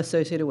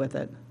associated with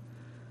it.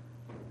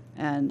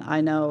 And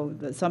I know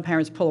that some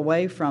parents pull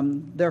away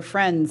from their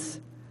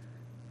friends,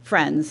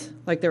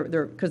 like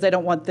because they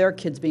don't want their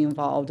kids being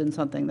involved in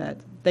something that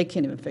they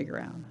can't even figure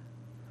out.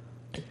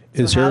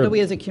 So how do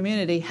we as a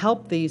community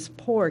help these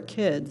poor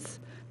kids,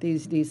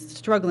 these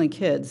struggling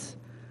kids,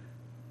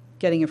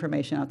 getting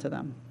information out to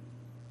them?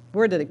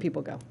 Where do the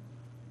people go?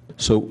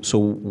 So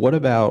what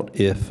about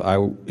if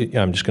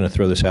I'm just going to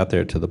throw this out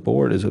there to the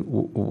board,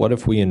 what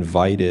if we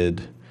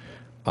invited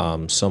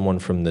someone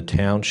from the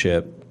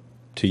township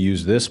to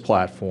use this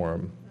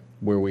platform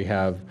where we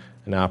have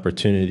an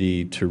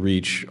opportunity to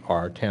reach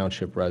our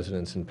township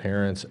residents and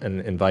parents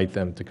and invite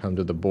them to come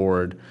to the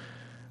board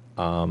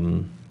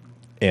and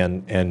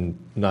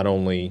not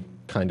only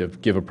kind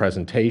of give a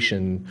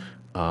presentation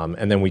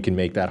And then we can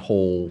make that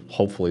whole,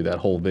 hopefully that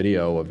whole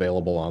video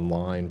available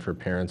online for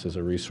parents as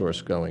a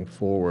resource going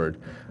forward.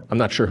 I'm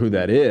not sure who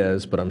that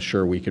is, but I'm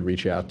sure we could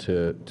reach out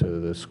to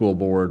the school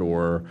board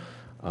or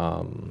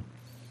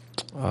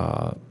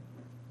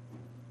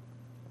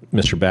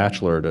Mr.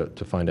 Batchelor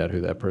to find out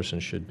who that person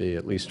should be,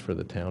 at least for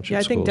the township Yeah,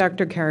 I think schools.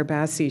 Dr.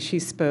 Carabassi, she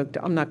spoke,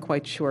 I'm not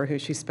quite sure who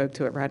she spoke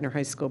to at Radnor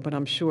High School, but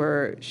I'm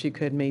sure she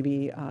could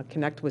maybe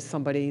connect with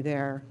somebody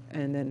there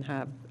and then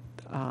have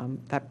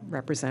that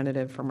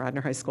representative from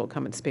Radnor High School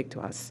come and speak to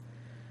us.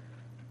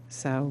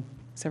 So,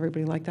 does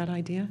everybody like that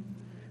idea?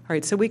 All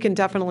right, so we can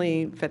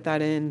definitely fit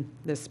that in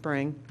this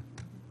spring.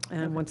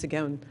 And once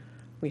again,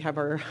 we have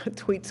our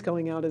tweets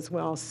going out as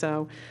well.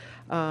 So,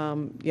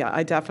 yeah,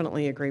 I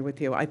definitely agree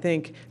with you. I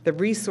think the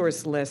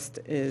resource list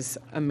is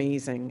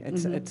amazing.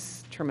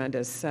 It's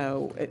tremendous.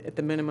 So, at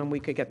the minimum, we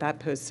could get that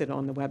posted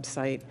on the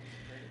website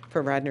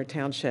for Radnor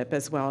Township,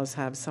 as well as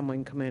have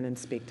someone come in and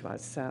speak to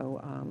us.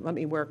 So let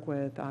me work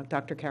with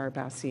Dr.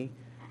 Carabassi,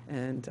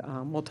 and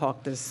we'll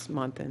talk this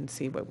month and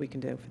see what we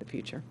can do for the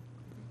future.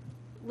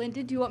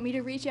 Linda, do you want me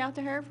to reach out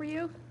to her for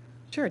you?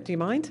 Sure, do you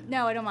mind?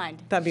 No, I don't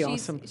mind. That'd be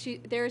awesome.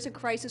 There's a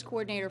crisis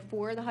coordinator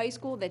for the high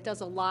school that does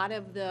a lot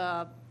of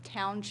the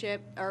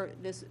township, or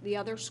the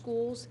other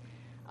schools,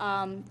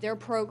 their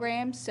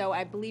programs, so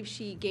I believe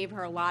she gave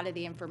her a lot of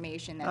the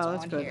information that's Oh,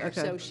 that's on good. here.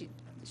 Okay. So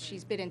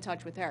she's been in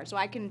touch with her. So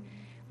I can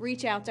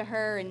reach out to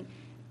her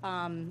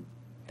and,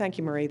 Thank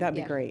you, Marie, that'd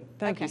be Yeah. great.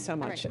 Thank you Okay, so all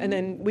much. right. And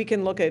then we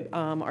can look at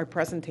our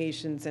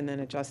presentations and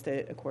then adjust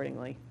it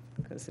accordingly,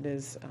 because it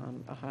is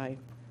a high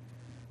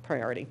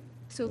priority.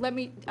 so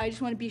I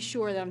just want to be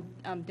sure that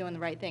I'm doing the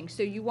right thing.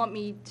 So you want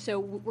me, so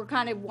we're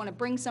kind of want to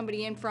bring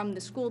somebody in from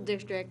the school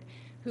district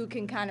who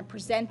can kind of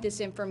present this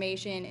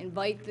information,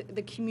 invite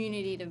the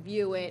community to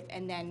view it,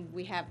 and then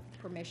we have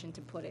permission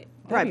to put it.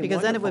 Right, be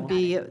because then it would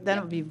be,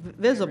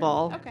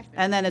 visible, Okay.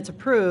 and then it's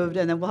approved,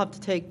 and then we'll have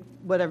to take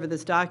whatever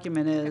this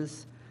document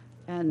is,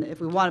 and if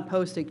we want to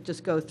post it,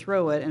 just go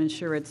through it and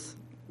ensure it's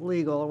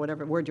legal, or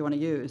whatever word you want to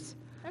use.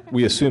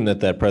 We assume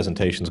that that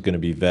presentation is going to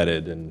be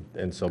vetted,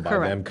 and so by them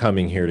Correct.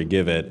 coming here to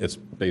give it, it's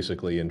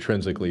basically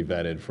intrinsically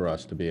vetted for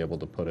us to be able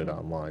to put it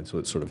online. So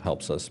it sort of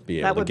helps us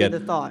be That able to would be get the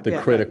thought, the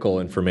yeah.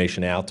 critical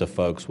information out to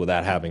folks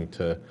without having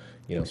to,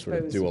 sort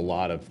of Expose. do a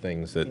lot of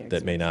things Yeah,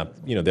 that may not,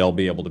 they'll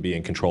be able to be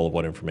in control of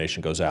what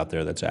information goes out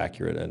there that's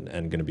accurate and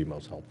going to be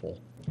most helpful.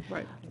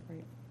 Right.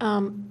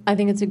 I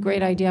think it's a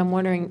great idea. I'm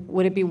wondering,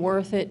 would it be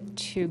worth it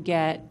to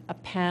get a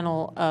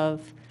panel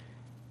of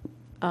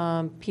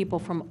people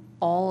from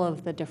all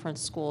of the different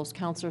schools,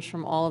 counselors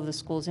from all of the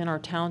schools in our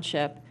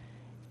township,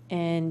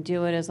 and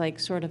do it as like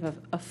sort of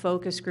a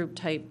focus group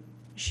type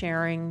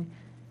sharing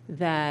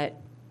that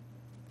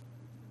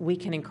we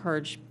can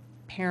encourage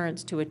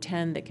parents to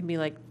attend, that can be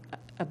like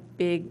a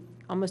big,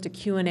 almost a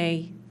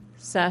Q&A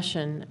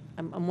session.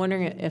 I'm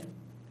wondering if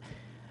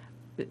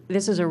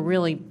this is a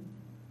really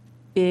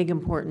big,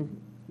 important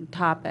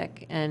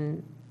topic,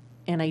 and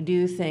I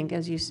do think,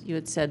 as you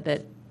had said,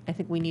 that I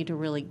think we need to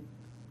really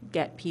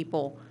get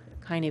people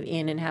kind of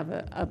in and have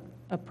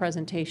a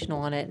presentation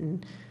on it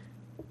and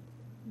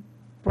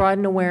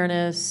broaden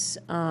awareness,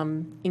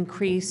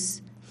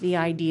 increase the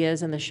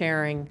ideas and the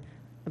sharing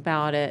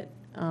about it,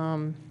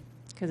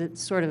 because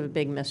it's sort of a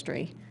big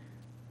mystery,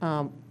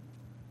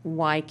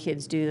 why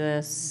kids do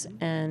this.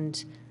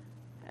 And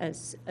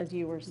as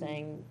you were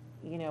saying,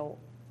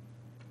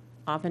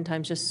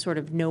 oftentimes just sort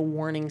of no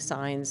warning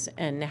signs,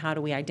 and how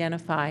do we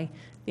identify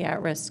the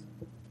at-risk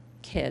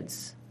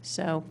kids?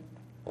 So.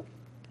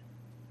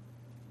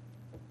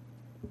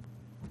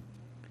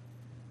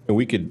 And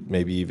we could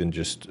maybe even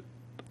just,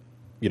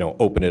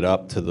 open it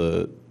up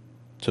to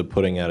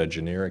putting out a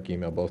generic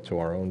email, both to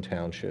our own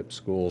township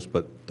schools,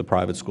 but the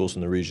private schools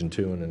in the region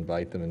too, and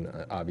invite them,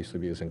 and obviously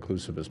be as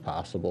inclusive as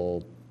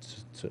possible.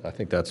 I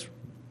think that's,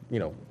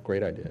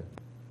 great idea.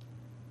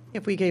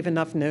 If we gave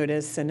enough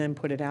notice and then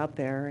put it out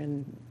there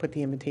and put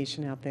the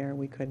invitation out there,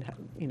 we could,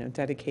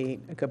 dedicate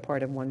a good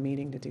part of one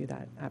meeting to do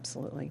that,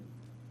 absolutely.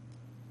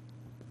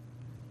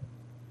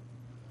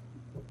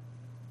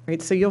 Right,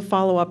 so you'll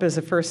follow up as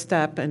a first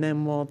step, and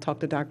then we'll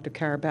talk to Dr.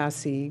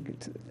 Carabassi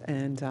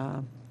and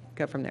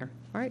go from there.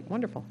 All right,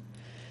 wonderful.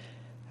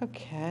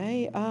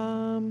 Okay,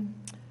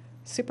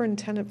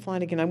 Superintendent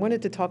Flanagan, I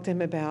wanted to talk to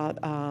him about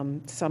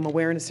some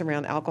awareness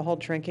around alcohol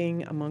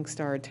drinking amongst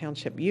our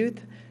township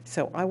youth.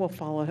 So I will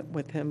follow up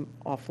with him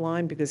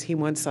offline, because he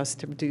wants us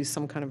to do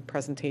some kind of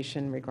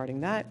presentation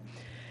regarding that.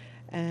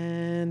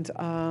 And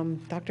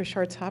Dr.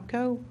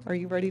 Schartz-Hopko, are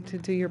you ready to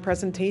do your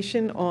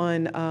presentation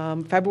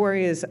on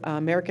February is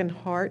American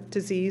Heart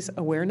Disease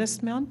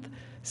Awareness Month.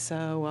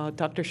 So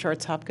Dr.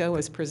 Schartz-Hopko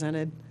has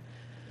presented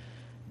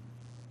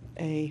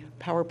a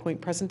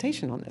PowerPoint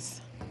presentation on this.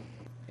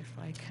 If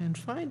I can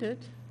find it,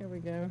 here we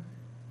go.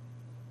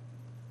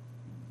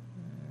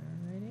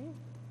 Alrighty.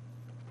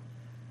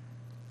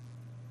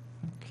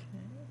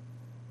 Okay.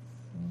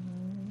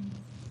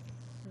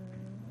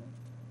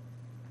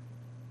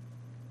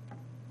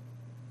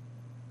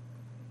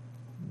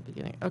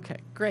 Beginning. Okay,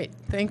 great.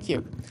 Thank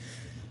you.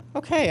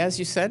 Okay, as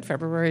you said,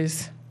 February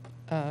is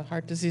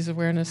Heart Disease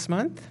Awareness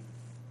Month.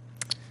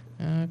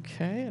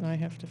 Okay, and I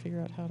have to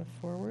figure out how to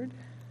forward.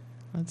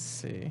 Let's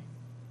see.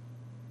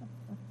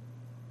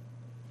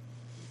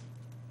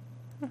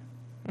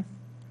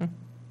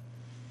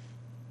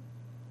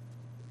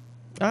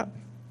 Ah.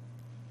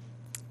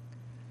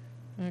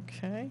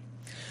 Okay.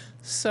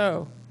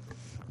 So,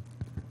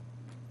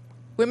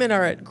 women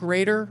are at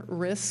greater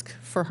risk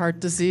for heart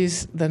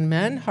disease than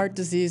men. Heart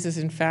disease is,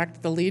 in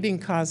fact, the leading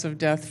cause of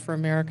death for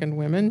American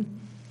women.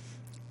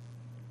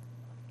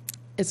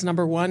 It's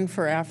number one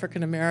for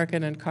African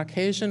American and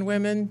Caucasian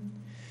women.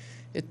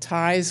 It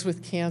ties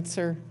with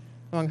cancer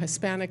among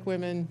Hispanic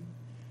women,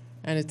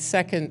 and it's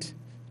second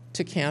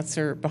to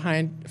cancer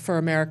behind for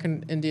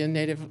American Indian,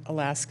 Native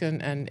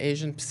Alaskan, and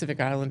Asian Pacific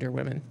Islander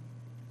women.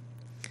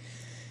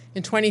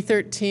 In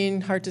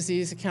 2013, heart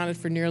disease accounted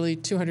for nearly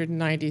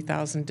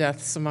 290,000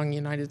 deaths among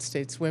United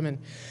States women.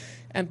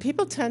 And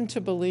people tend to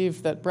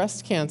believe that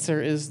breast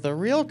cancer is the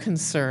real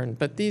concern,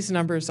 but these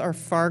numbers are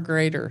far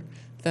greater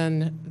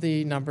than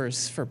the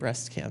numbers for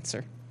breast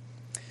cancer.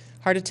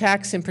 Heart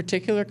attacks in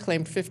particular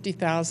claimed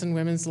 50,000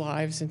 women's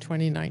lives in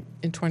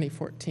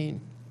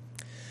 2014.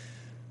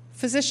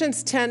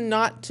 Physicians tend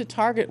not to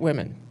target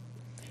women.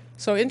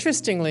 So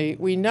interestingly,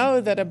 we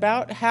know that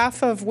about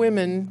half of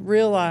women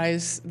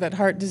realize that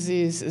heart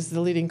disease is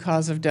the leading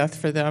cause of death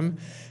for them.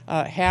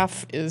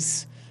 Half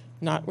is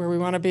not where we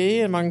want to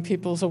be among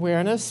people's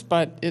awareness,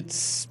 but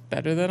it's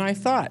better than I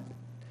thought.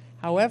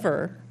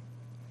 However,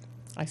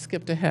 I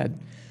skipped ahead.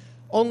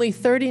 Only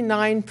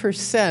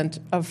 39%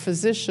 of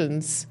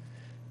physicians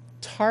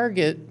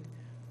target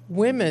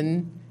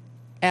women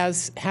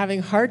as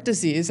having heart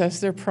disease as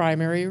their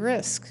primary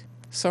risk.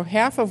 So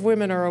half of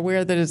women are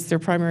aware that it's their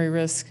primary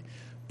risk,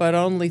 but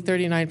only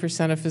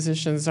 39% of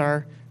physicians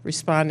are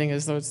responding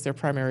as though it's their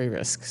primary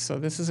risk. So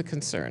this is a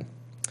concern.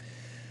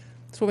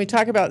 So when we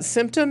talk about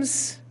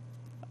symptoms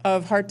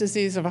of heart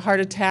disease, of a heart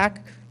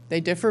attack,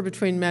 they differ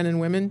between men and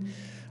women.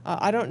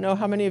 I don't know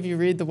how many of you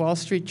read the Wall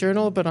Street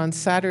Journal, but on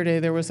Saturday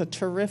there was a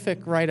terrific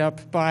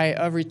write-up by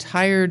a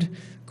retired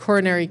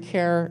coronary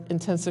care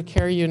intensive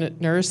care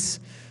unit nurse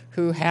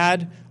who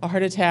had a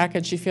heart attack,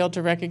 and she failed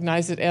to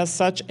recognize it as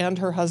such, and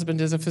her husband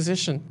is a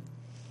physician.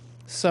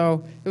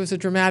 So it was a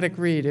dramatic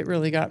read. It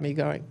really got me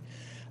going.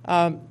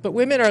 But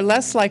women are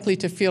less likely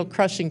to feel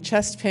crushing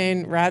chest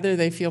pain. Rather,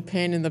 they feel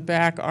pain in the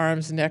back,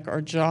 arms, neck, or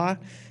jaw.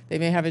 They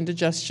may have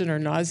indigestion or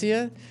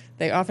nausea.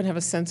 They often have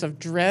a sense of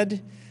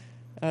dread.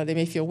 They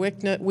may feel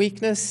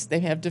weakness. They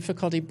have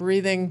difficulty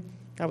breathing.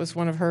 That was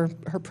one of her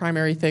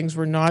primary things,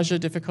 were nausea,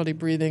 difficulty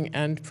breathing,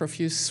 and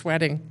profuse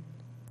sweating.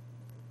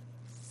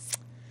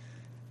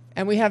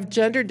 And we have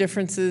gender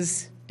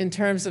differences in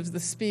terms of the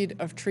speed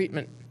of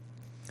treatment.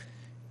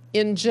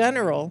 In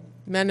general,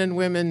 men and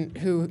women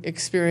who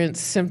experience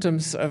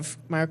symptoms of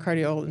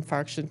myocardial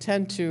infarction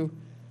tend to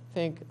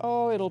think,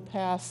 oh, it'll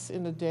pass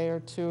in a day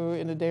or two.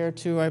 In a day or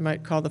two, I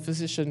might call the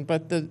physician.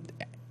 But the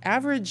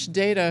average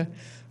data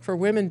for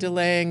women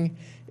delaying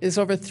is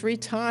over 3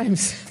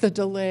 times the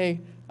delay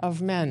of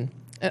men.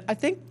 I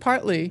think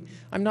partly,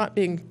 I'm not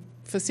being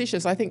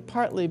facetious, I think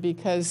partly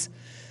because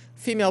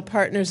female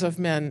partners of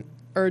men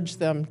urge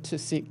them to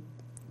seek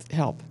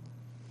help.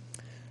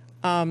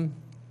 Let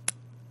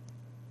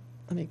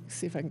me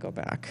see if I can go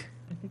back.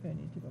 I think I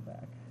need to go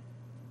back.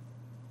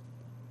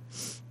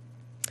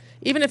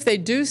 Even if they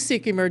do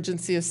seek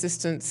emergency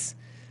assistance,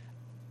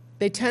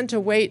 they tend to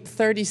wait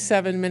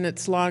 37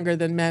 minutes longer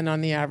than men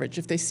on the average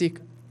if they seek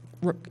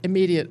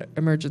immediate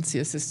emergency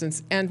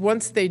assistance. And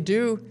once they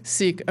do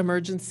seek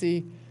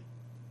emergency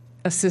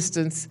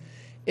assistance,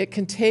 it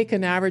can take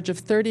an average of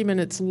 30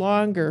 minutes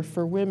longer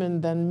for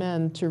women than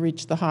men to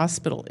reach the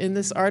hospital. In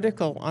this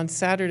article on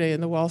Saturday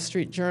in the Wall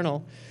Street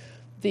Journal,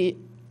 the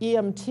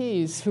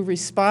EMTs who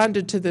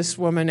responded to this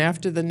woman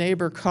after the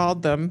neighbor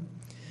called them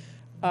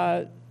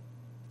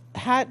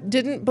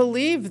didn't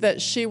believe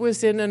that she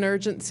was in an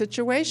urgent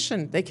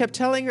situation. They kept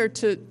telling her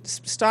to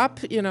stop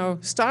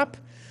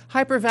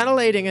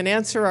hyperventilating and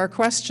answer our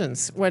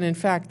questions, when in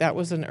fact that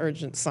was an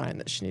urgent sign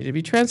that she needed to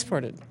be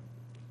transported.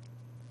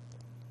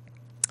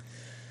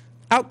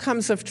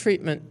 Outcomes of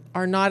treatment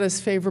are not as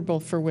favorable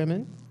for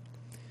women.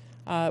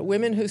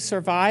 Women who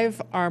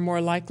survive are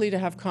more likely to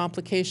have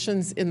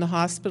complications in the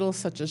hospital,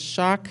 such as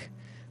shock,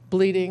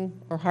 bleeding,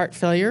 or heart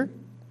failure.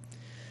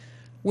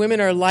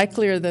 Women are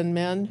likelier than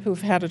men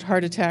who've had a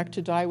heart attack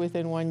to die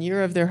within 1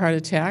 year of their heart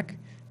attack.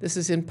 This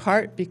is in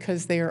part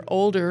because they are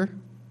older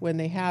when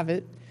they have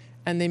it,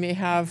 and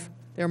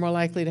they're more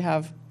likely to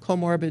have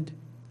comorbid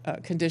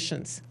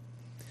conditions.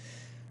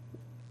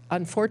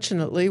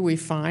 Unfortunately, we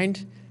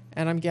find,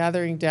 and I'm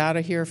gathering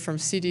data here from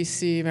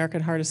CDC,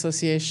 American Heart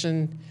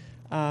Association,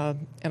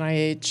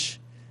 NIH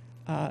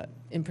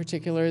in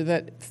particular,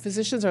 that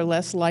physicians are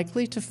less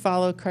likely to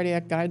follow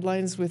cardiac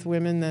guidelines with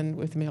women than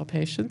with male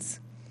patients.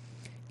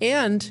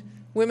 And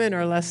women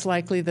are less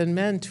likely than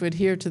men to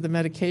adhere to the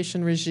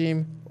medication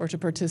regime or to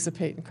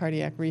participate in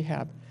cardiac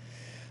rehab.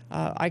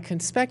 I can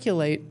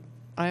speculate,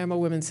 I am a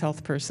women's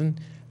health person.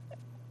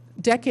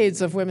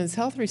 Decades of women's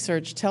health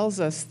research tells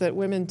us that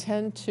women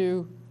tend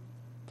to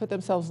put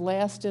themselves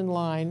last in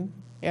line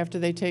after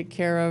they take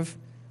care of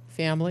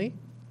family.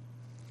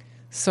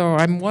 So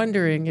I'm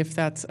wondering if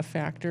that's a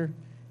factor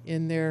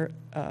in their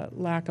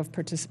lack of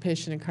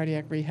participation in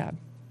cardiac rehab.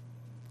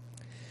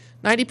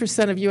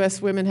 90% of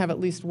U.S. women have at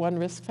least one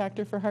risk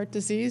factor for heart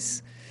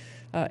disease: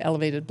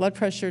 elevated blood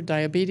pressure,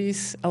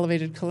 diabetes,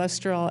 elevated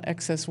cholesterol,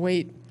 excess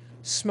weight,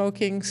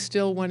 smoking.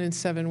 Still 1 in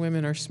 7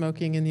 women are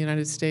smoking in the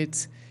United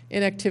States.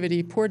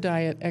 Inactivity, poor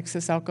diet,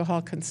 excess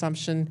alcohol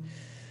consumption,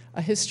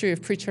 a history of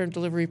preterm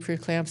delivery,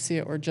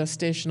 preeclampsia, or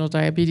gestational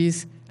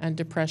diabetes, and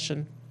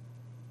depression.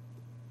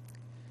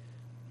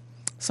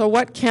 So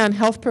what can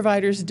health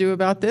providers do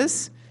about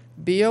this?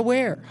 Be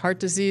aware.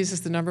 Heart disease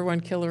is the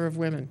 #1 killer of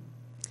women.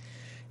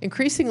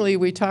 Increasingly,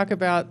 we talk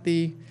about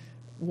the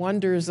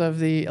wonders of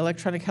the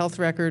electronic health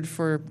record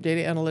for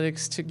data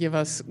analytics to give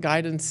us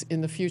guidance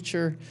in the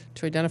future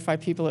to identify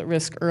people at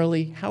risk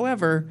early.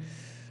 However,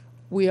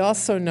 we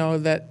also know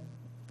that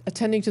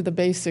attending to the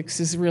basics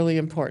is really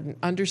important.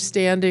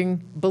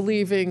 Understanding,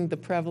 believing the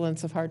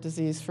prevalence of heart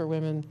disease for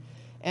women,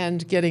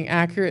 and getting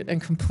accurate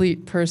and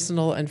complete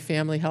personal and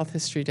family health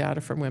history data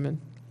from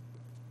women.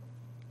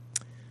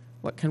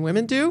 What can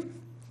women do?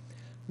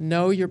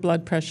 Know your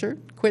blood pressure,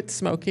 quit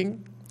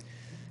smoking,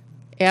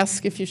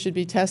 ask if you should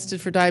be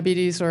tested for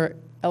diabetes or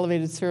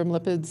elevated serum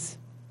lipids,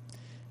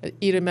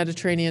 eat a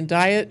Mediterranean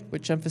diet,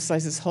 which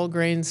emphasizes whole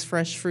grains,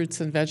 fresh fruits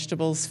and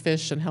vegetables,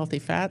 fish, and healthy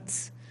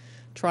fats.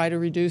 Try to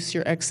reduce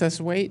your excess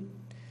weight.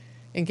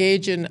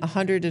 Engage in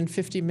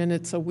 150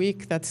 minutes a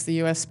week, that's the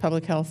U.S.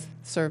 Public Health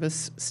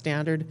Service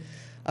standard,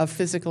 of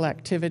physical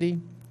activity.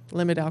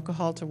 Limit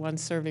alcohol to 1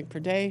 serving per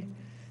day.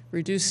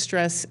 Reduce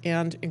stress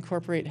and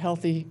incorporate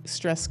healthy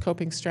stress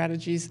coping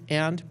strategies.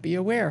 And be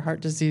aware, heart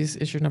disease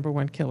is your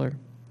 #1 killer.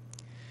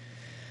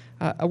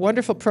 A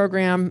wonderful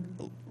program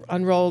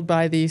unrolled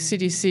by the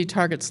CDC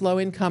targets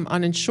low-income,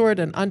 uninsured,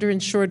 and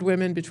underinsured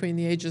women between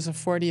the ages of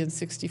 40 and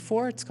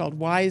 64. It's called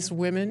WISE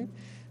Women,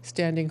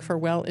 standing for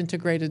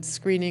Well-Integrated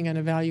Screening and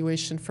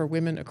Evaluation for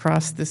Women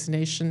Across this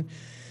Nation.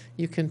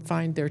 You can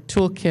find their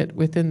toolkit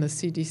within the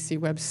CDC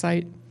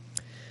website.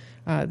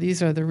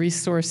 These are the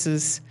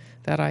resources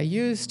that I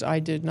used. I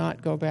did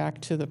not go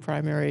back to the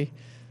primary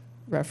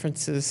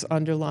references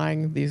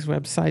underlying these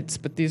websites,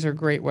 but these are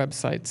great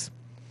websites.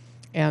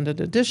 And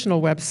an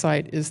additional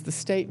website is the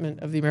statement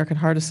of the American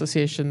Heart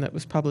Association that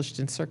was published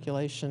in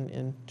Circulation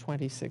in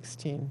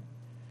 2016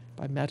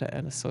 by Mehta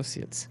and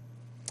Associates.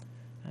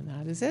 And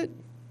that is it.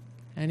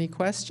 Any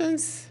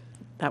questions?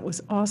 That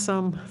was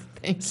awesome.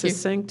 Thank you.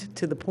 Succinct,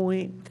 to the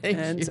point. Thank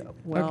and you.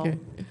 well Okay.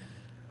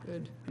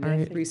 good. All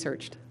right.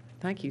 Researched.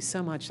 Thank you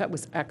so much. That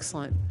was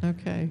excellent.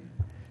 Okay.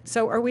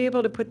 So are we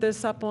able to put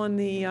this up on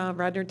the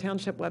Radnor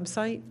Township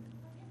website?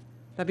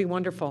 That'd be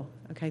wonderful.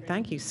 Okay,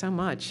 thank you so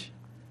much.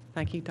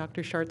 Thank you,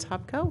 Dr.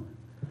 Schartz-Hopko.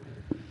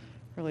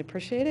 Really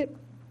appreciate it.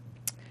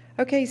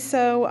 Okay,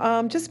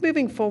 so just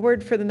moving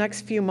forward for the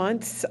next few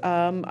months,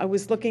 I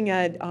was looking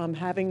at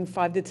having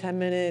 5 to 10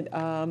 minute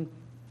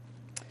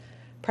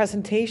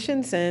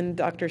presentations, and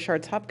Dr.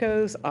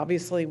 Schartz-Hopko's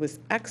obviously was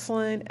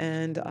excellent,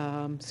 and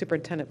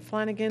Superintendent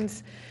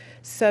Flanagan's.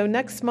 So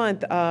next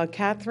month,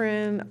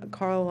 Catherine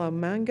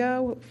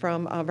Carlamango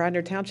from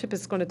Radnor Township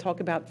is going to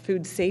talk about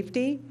food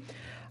safety.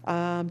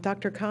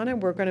 Dr. Khanna,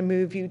 we're going to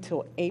move you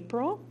till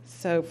April.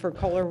 So for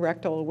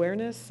colorectal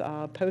awareness,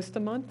 post a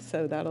month,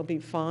 so that'll be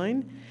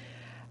fine.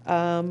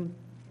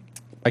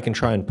 I can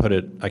try and put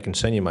it, I can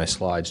send you my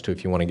slides too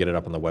if you want to get it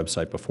up on the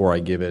website before I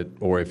give it,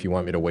 or if you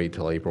want me to wait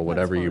till April,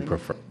 whatever you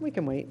prefer. We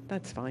can wait.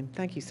 That's fine.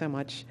 Thank you so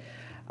much.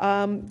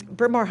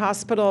 Bryn Mawr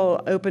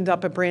Hospital opened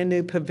up a brand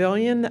new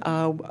pavilion.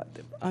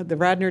 The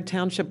Radnor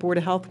Township Board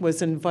of Health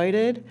was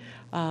invited.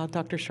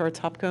 Dr.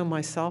 Schartz-Hopko and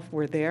myself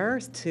were there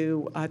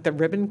to the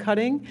ribbon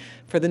cutting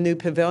for the new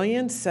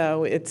pavilion.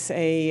 So it's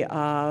a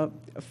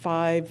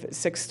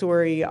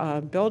 5-6-story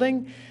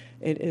building.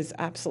 It is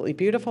absolutely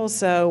beautiful.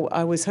 So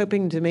I was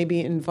hoping to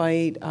maybe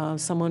invite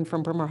someone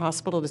from Bryn Mawr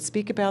Hospital to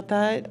speak about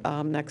that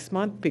next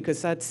month,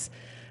 because that's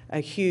a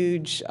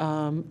huge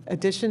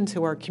addition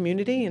to our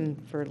community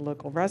and for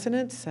local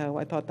residents. So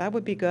I thought that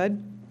would be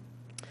good.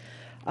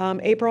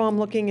 April, I'm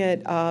looking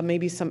at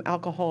maybe some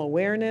alcohol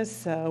awareness,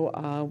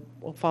 so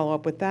we'll follow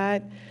up with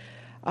that.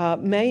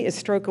 May is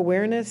Stroke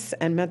Awareness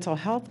and Mental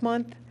Health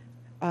Month,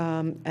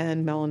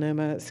 and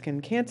melanoma skin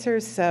cancer.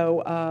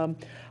 So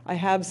I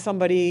have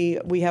somebody,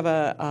 we have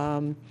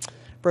a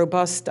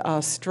robust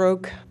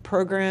stroke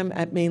program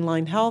at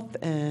Mainline Health,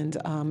 and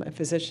a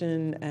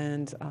physician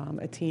and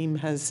a team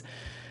has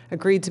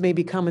agreed to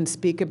maybe come and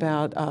speak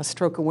about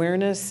stroke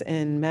awareness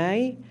in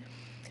May.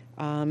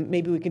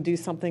 Maybe we can do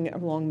something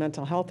along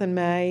mental health in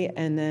May,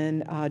 and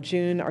then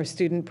June, our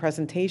student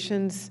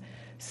presentations.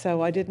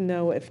 So I didn't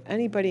know if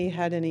anybody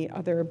had any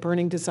other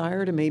burning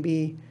desire to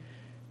maybe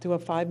do a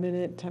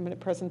 5-minute, 10-minute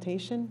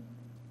presentation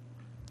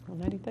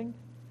on anything.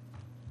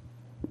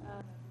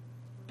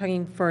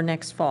 Talking for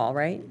next fall,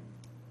 right?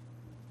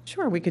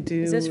 Sure, we could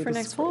do. Is this for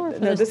next fall or for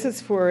No, this- this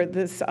is for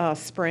this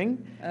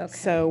spring. Okay.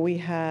 So we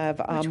have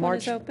Which one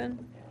March. is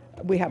open?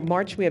 We have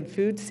March, we have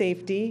food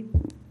safety.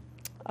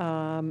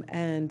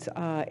 And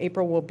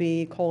April will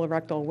be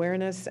colorectal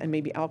awareness and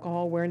maybe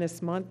alcohol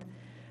awareness month.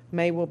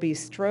 May will be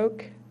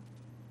stroke.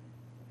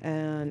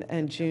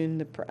 And June,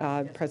 the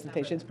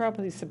presentation is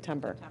probably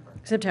September.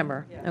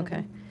 September,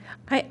 okay.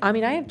 I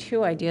mean, I have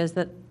two ideas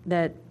that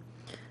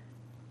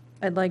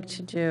I'd like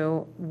to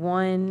do.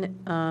 One,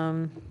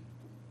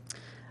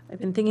 I've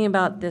been thinking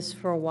about this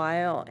for a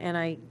while, and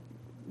I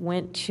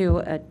went to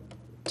a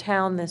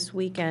town this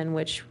weekend,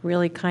 which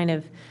really kind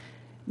of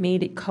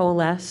made it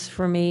coalesce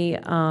for me,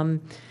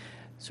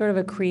 sort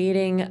of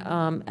creating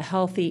a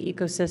healthy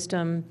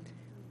ecosystem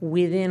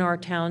within our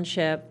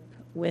township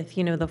with,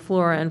 the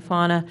flora and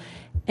fauna.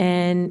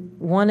 And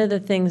one of the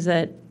things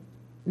that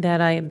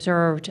I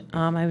observed,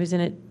 I was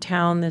in a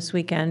town this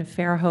weekend,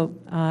 Fairhope,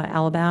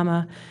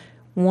 Alabama.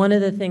 One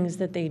of the things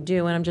that they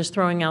do, and I'm just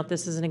throwing out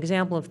this as an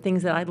example of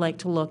things that I'd like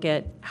to look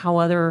at, how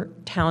other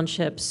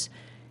townships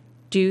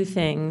do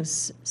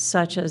things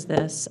such as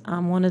this.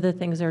 One of the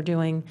things they're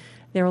doing,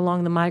 they're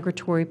along the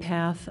migratory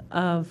path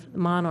of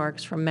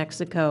monarchs from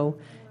Mexico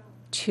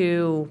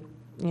to,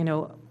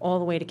 all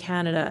the way to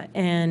Canada.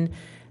 And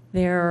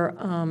their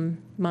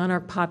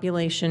monarch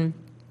population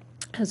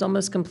has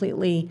almost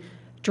completely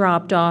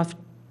dropped off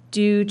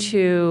due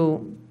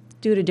to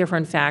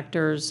different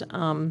factors,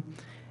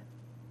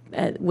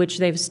 which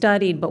they've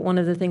studied. But one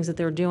of the things that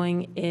they're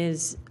doing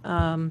is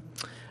a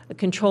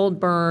controlled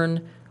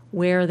burn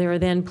where they're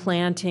then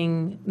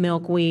planting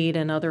milkweed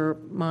and other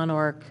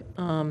monarch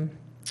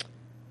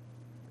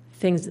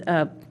things,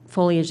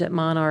 foliage that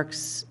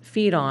monarchs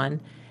feed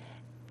on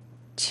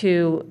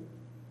to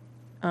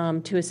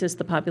assist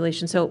the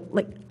population. So,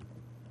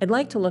 I'd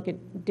like to look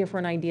at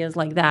different ideas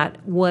like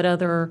that. What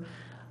other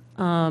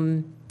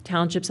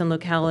townships and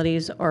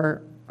localities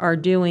are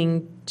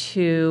doing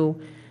to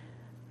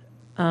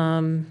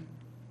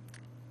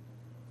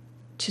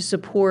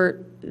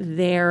support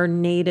their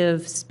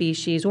native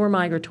species or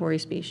migratory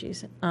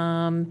species.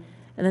 And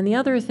then the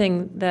other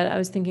thing that I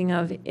was thinking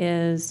of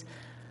is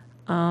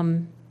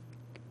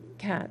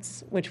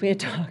cats, which we had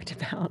talked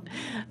about.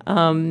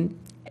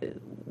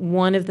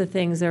 One of the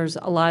things, there's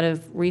a lot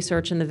of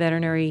research in the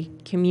veterinary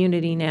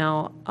community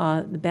now,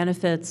 the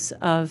benefits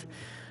of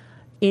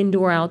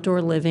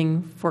indoor-outdoor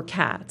living for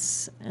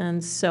cats.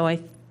 And so I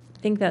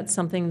think that's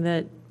something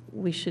that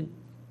we should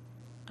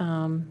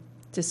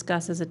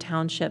discuss as a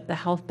township, the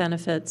health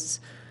benefits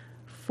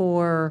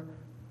for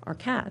our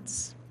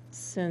cats,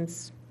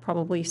 since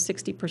probably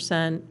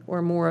 60%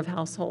 or more of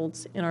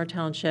households in our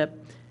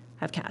township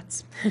have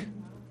cats.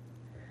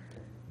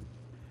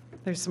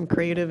 There's some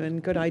creative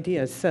and good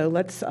ideas. So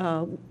let's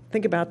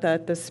think about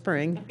that this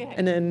spring. Okay.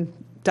 And then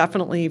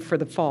definitely for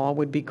the fall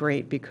would be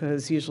great,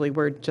 because usually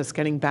we're just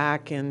getting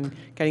back and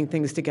getting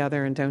things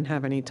together and don't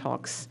have any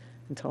talks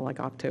until like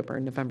October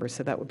and November.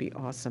 So that would be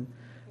awesome.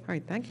 All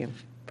right, thank you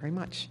very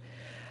much.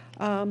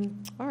 All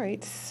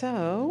right,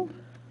 so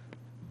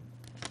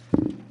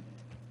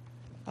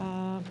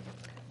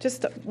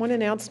just one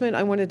announcement.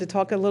 I wanted to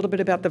talk a little bit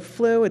about the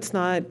flu. It's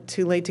not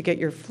too late to get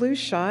your flu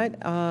shot.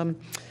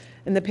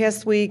 In the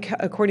past week,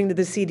 according to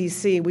the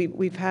CDC,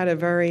 we've had a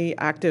very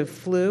active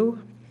flu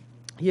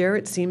year.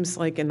 It seems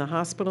like in the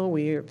hospital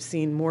we've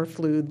seen more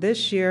flu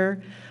this year.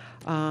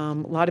 A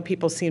lot of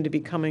people seem to be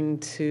coming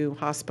to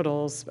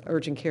hospitals,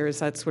 urgent cares,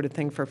 that sort of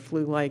thing, for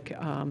flu-like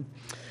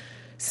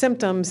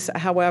symptoms.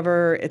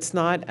 However, it's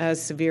not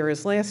as severe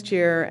as last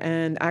year,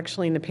 and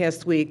actually in the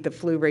past week, the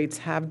flu rates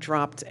have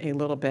dropped a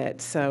little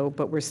bit.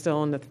 But we're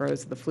still in the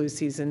throes of the flu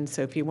season.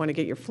 So if you want to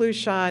get your flu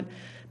shot,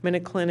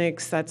 Minute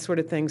clinics, that sort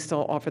of thing,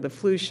 still offer the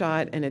flu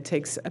shot, and it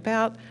takes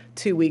about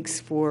 2 weeks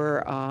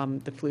for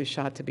the flu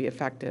shot to be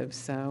effective.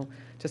 So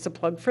just a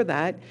plug for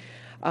that.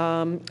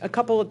 A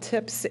couple of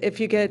tips. If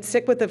you get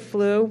sick with the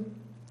flu,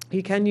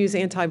 you can use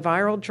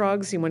antiviral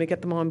drugs. You want to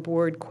get them on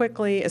board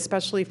quickly,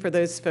 especially for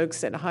those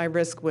folks at high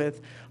risk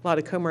with a lot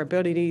of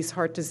comorbidities,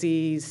 heart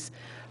disease,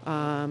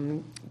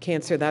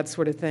 cancer, that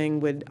sort of thing.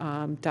 Would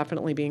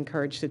definitely be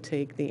encouraged to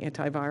take the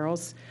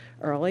antivirals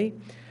early.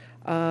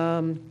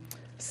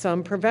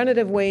 Some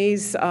preventative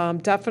ways,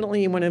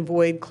 definitely you want to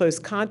avoid close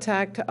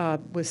contact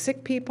with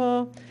sick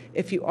people.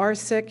 If you are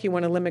sick, you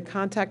want to limit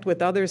contact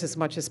with others as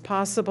much as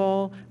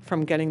possible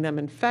from getting them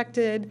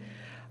infected.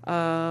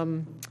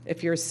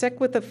 If you're sick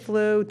with the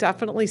flu,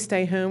 definitely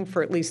stay home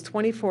for at least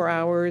 24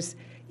 hours,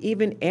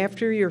 even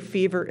after your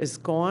fever is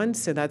gone.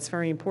 So that's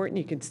very important.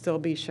 You could still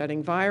be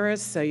shedding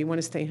virus, so you want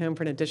to stay home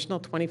for an additional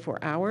 24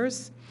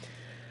 hours.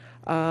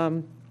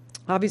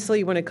 Obviously,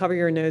 you want to cover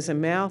your nose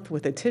and mouth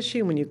with a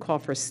tissue when you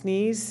cough or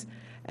sneeze.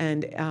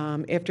 And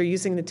after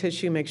using the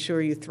tissue, make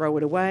sure you throw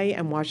it away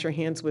and wash your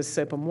hands with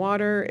soap and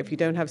water. If you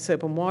don't have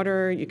soap and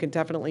water, you can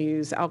definitely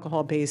use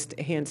alcohol-based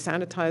hand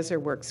sanitizer,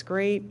 works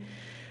great.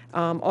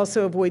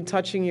 Also avoid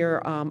touching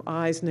your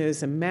eyes,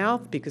 nose, and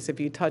mouth, because if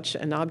you touch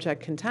an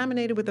object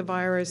contaminated with the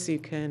virus, you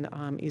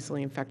can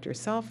easily infect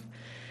yourself.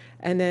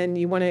 And then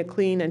you want to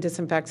clean and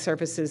disinfect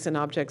surfaces and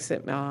objects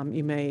that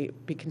you may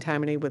be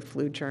contaminated with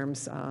flu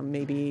germs.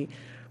 Maybe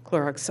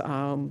Clorox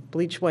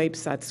bleach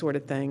wipes, that sort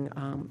of thing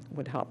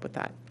would help with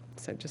that.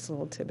 So just a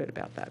little tidbit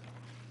about that.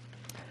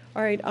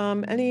 All right,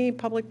 any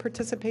public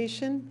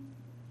participation?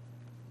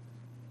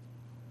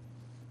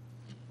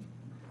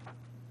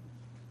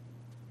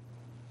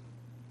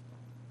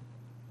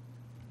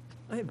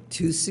 I have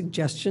two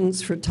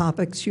suggestions for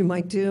topics you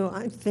might do.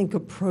 I think a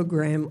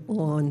program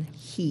on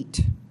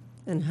heat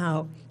and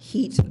how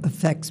heat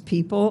affects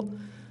people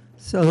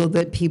so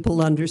that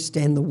people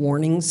understand the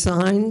warning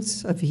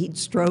signs of heat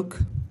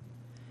stroke,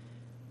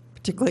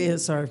 particularly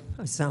as I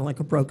sound like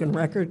a broken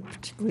record,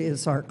 particularly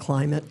as our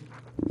climate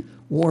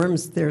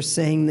warms. They're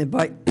saying that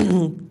by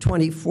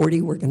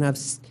 2040, we're going to have,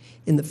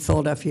 in the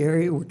Philadelphia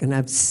area, we're going to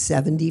have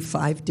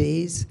 75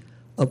 days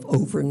of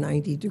over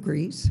 90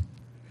 degrees.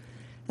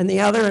 And the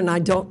other, and I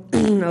don't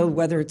know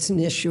whether it's an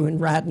issue in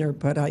Radnor,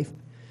 but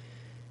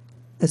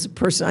as a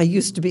person, I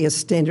used to be a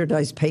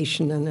standardized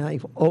patient, and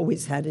I've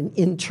always had an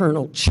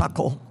internal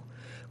chuckle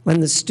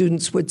when the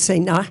students would say,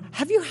 "Now,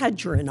 have you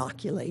had your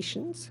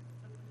inoculations?"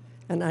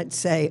 And I'd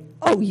say,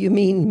 "Oh, you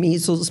mean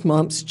measles,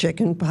 mumps,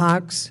 chicken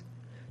pox,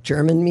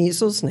 German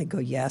measles?" And they'd go,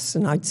 "Yes."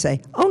 And I'd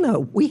say, "Oh,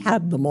 no, we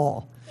had them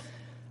all."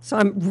 So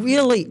I'm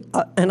really,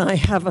 and I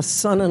have a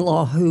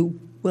son-in-law who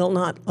will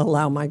not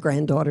allow my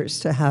granddaughters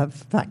to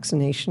have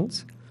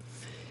vaccinations.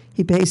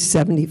 He pays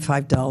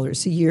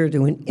 $75 a year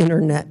to an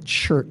internet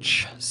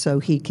church so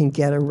he can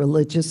get a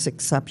religious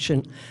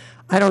exception.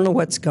 I don't know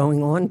what's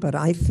going on, but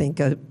I think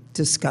a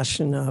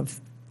discussion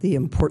of the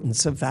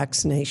importance of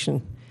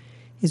vaccination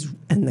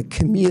and the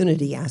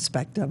community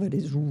aspect of it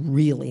is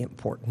really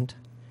important.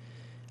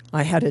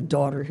 I had a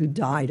daughter who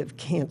died of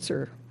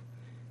cancer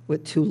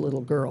with 2 little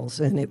girls,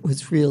 and it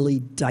was really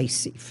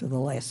dicey for the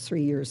last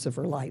 3 years of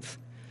her life,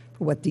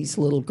 for what these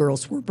little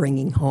girls were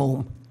bringing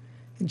home,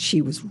 and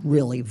she was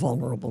really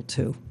vulnerable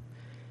too.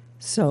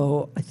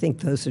 So I think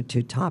those are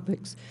 2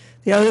 topics.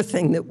 The other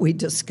thing that we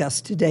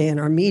discussed today in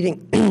our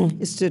meeting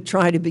is to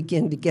try to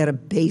begin to get a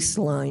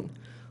baseline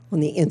on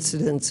the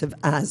incidence of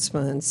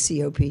asthma and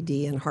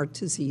COPD and heart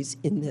disease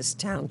in this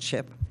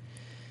township.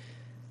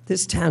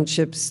 This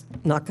township's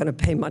not going to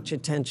pay much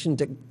attention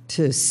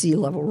to sea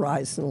level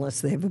rise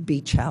unless they have a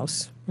beach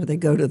house or they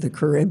go to the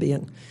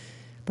Caribbean.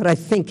 But I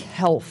think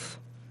health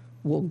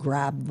will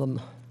grab them.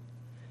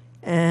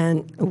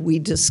 And we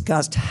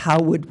discussed how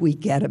would we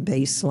get a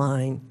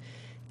baseline.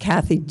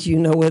 Kathy, do you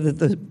know whether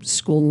the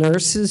school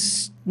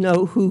nurses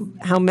know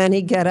how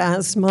many get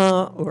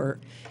asthma, or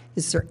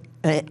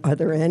are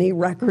there any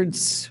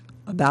records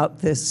about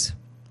this?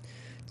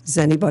 Does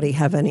anybody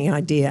have any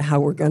idea how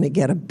we're going to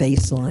get a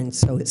baseline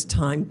so as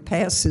time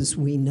passes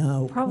we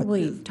know?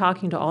 Probably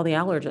talking to all the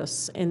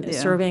allergists and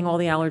surveying all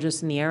the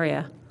allergists in the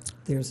area.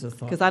 There's a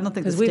thought. Because I don't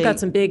think the Because state. we've got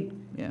some big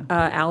Yeah.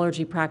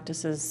 allergy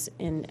practices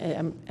in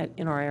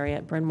our area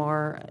at Bryn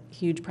Mawr,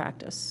 huge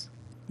practice.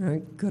 All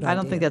right, good I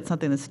don't idea. think that's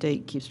something the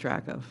state keeps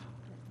track of.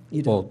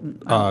 You Well,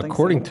 don't. I don't think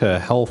according so. to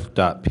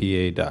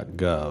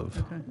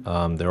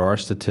health.pa.gov, there are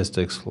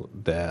statistics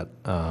that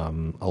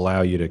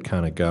allow you to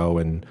kind of go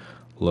and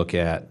look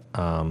at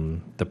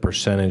the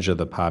percentage of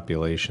the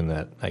population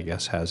that I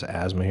guess has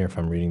asthma here, if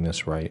I'm reading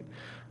this right,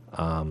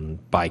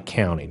 by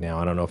county. Now,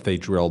 I don't know if they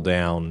drill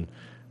down.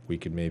 We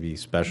could maybe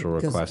special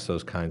Because request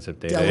those kinds of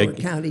data. Delaware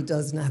County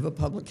doesn't have a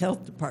public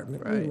health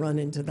department. We run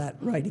into that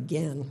right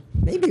again.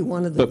 Maybe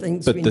one of the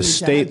things we But need the to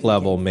state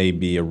level advocate. may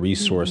be a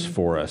resource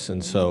for us,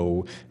 and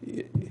so,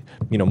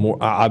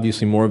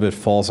 obviously more of it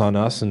falls on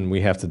us, and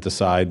we have to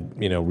decide,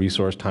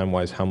 resource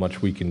time-wise, how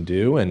much we can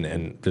do,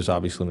 and there's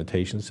obvious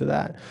limitations to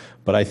that.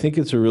 But I think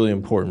it's a really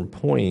important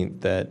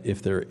point that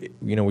if there,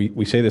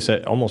 we say this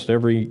at almost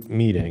every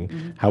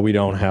meeting, how we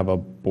don't have a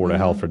Board of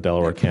Health for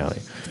Delaware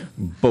County,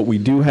 but we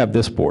do have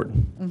this board.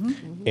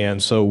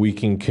 And so we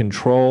can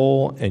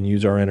control and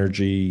use our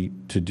energy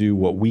to do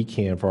what we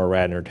can for our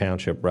Radnor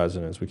Township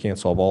residents. We can't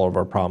solve all of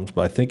our problems,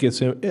 but I think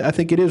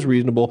it is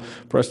reasonable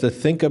for us to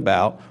think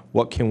about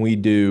what can we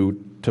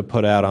do to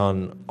put out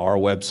on our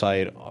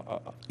website,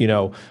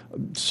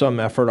 some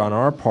effort on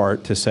our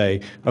part to say,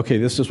 okay,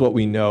 this is what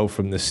we know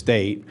from the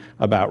state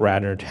about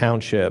Radnor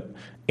Township,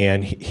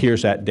 and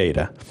here's that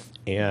data.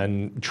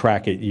 And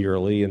track it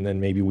yearly, and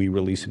then maybe we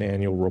release an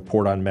annual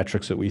report on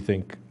metrics that we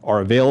think are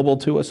available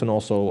to us and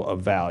also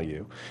of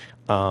value.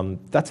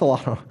 That's a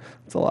lot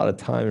of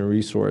time and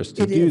resource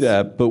to do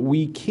that, but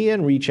we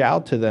can reach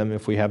out to them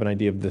if we have an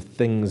idea of the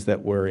things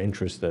that we're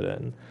interested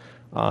in.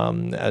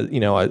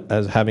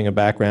 As having a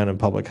background in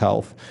public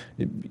health,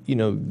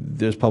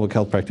 there's public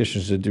health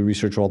practitioners that do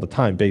research all the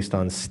time based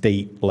on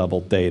state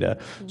level data.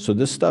 So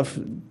this stuff,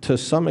 to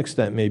some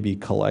extent, may be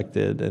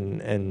collected,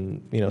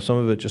 and some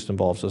of it just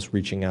involves us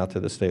reaching out to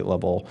the state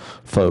level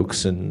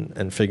folks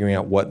and figuring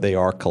out what they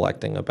are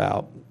collecting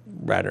about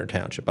Radnor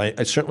Township.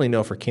 I certainly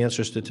know for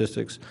cancer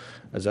statistics,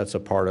 as that's a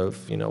part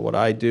of what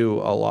I do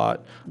a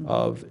lot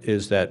of,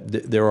 is that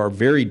there are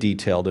very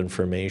detailed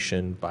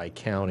information by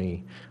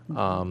county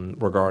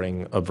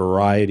regarding a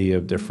variety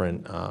of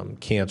different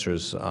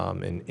cancers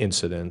and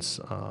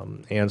incidence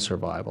and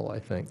survival, I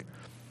think.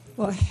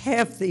 Well,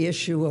 half the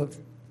issue of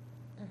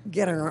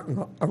getting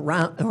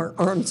our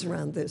arms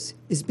around this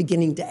is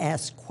beginning to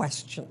ask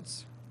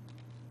questions.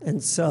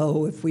 And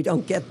so if we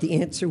don't get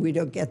the answer, we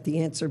don't get the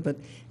answer, but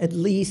at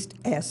least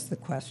ask the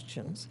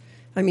questions.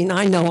 I mean,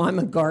 I know I'm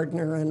a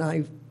gardener, and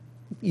I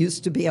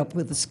used to be up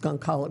with the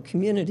Skunk Hollow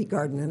Community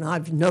Garden, and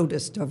I've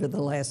noticed over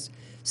the last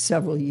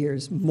several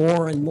years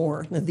more and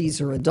more, now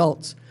these are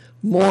adults,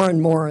 more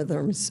and more of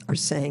them are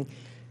saying,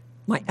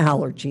 my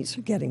allergies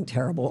are getting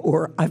terrible,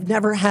 or I've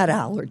never had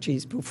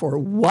allergies before.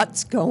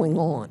 What's going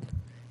on?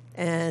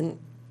 And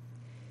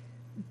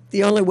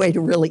the only way to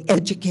really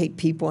educate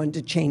people and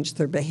to change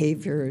their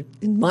behavior,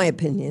 in my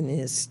opinion,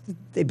 is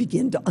they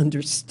begin to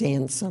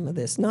understand some of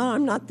this. No,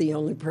 I'm not the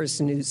only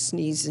person who's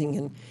sneezing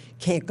and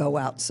can't go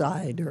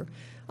outside, or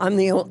I'm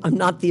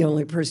not the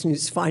only person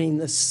who's finding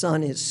the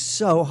sun is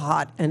so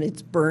hot and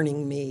it's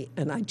burning me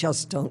and I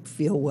just don't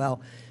feel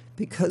well,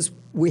 because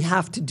we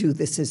have to do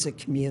this as a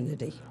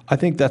community. I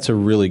think that's a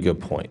really good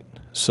point.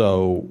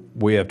 So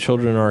we have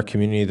children in our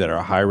community that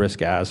are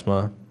high-risk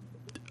asthma.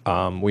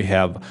 We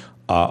have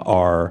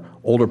our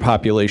older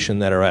population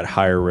that are at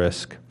higher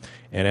risk.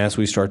 And as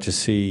we start to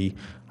see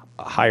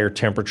higher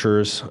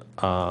temperatures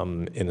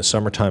in the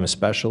summertime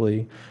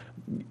especially,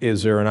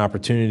 is there an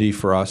opportunity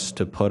for us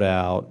to put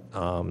out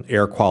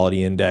air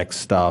quality index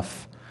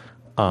stuff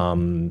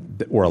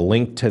or a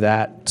link to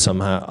that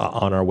somehow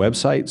on our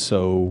website,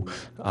 so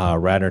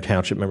Radnor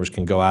Township members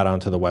can go out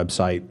onto the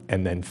website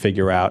and then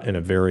figure out in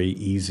a very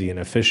easy and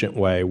efficient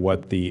way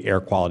what the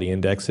air quality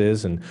index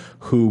is and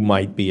who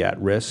might be at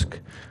risk?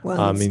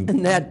 Well,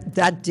 and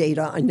that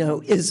data I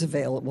know is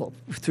available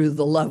through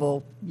the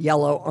level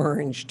yellow,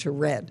 orange to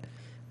red.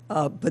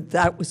 But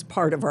that was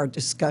part of our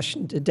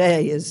discussion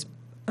today. Is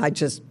I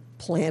just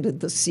planted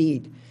the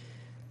seed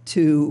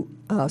to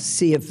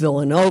see if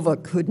Villanova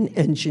couldn't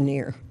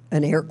engineer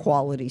an air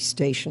quality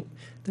station.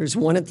 There's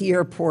one at the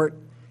airport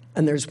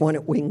and there's one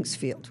at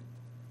Wingsfield.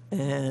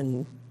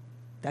 And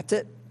that's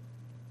it.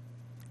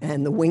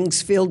 And the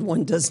Wingsfield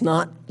one does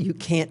not, you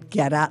can't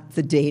get at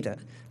the data.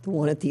 The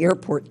one at the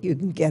airport, you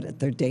can get at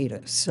their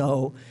data.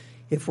 So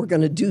if we're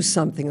going to do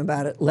something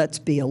about it, let's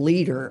be a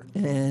leader.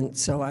 And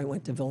so I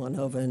went to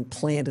Villanova and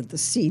planted the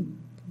seed.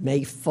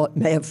 May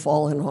have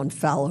fallen on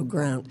fallow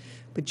ground,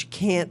 but you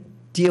can't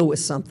deal with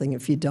something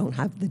if you don't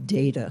have the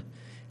data.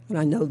 And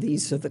I know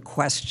these are the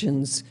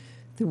questions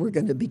that we're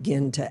going to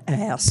begin to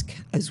ask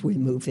as we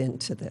move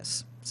into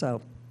this.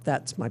 So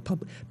that's my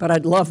public. But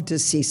I'd love to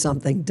see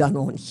something done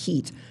on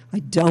heat. I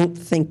don't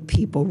think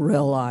people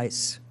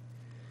realize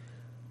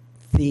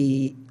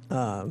the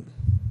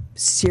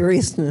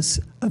seriousness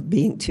of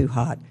being too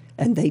hot.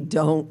 And they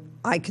don't,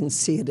 I can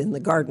see it in the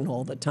garden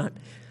all the time.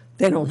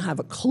 They don't have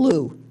a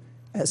clue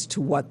as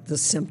to what the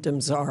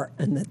symptoms are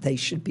and that they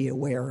should be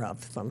aware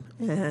of them.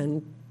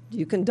 And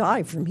you can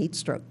die from heat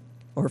stroke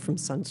or from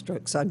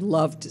sunstroke. So I'd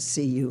love to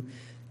see you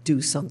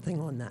do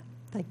something on that.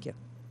 Thank you.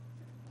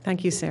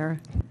 Thank you, Sarah.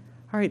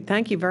 All right,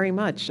 thank you very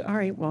much. All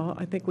right, well,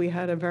 I think we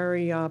had a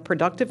very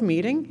productive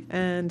meeting,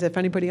 and if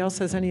anybody else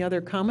has any other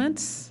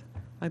comments,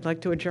 I'd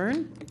like to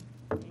adjourn.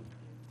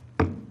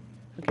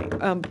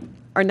 Okay,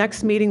 our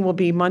next meeting will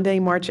be Monday,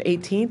 March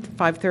 18th,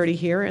 5:30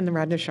 here in the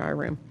Radnor Shire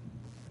Room.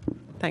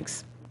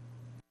 Thanks.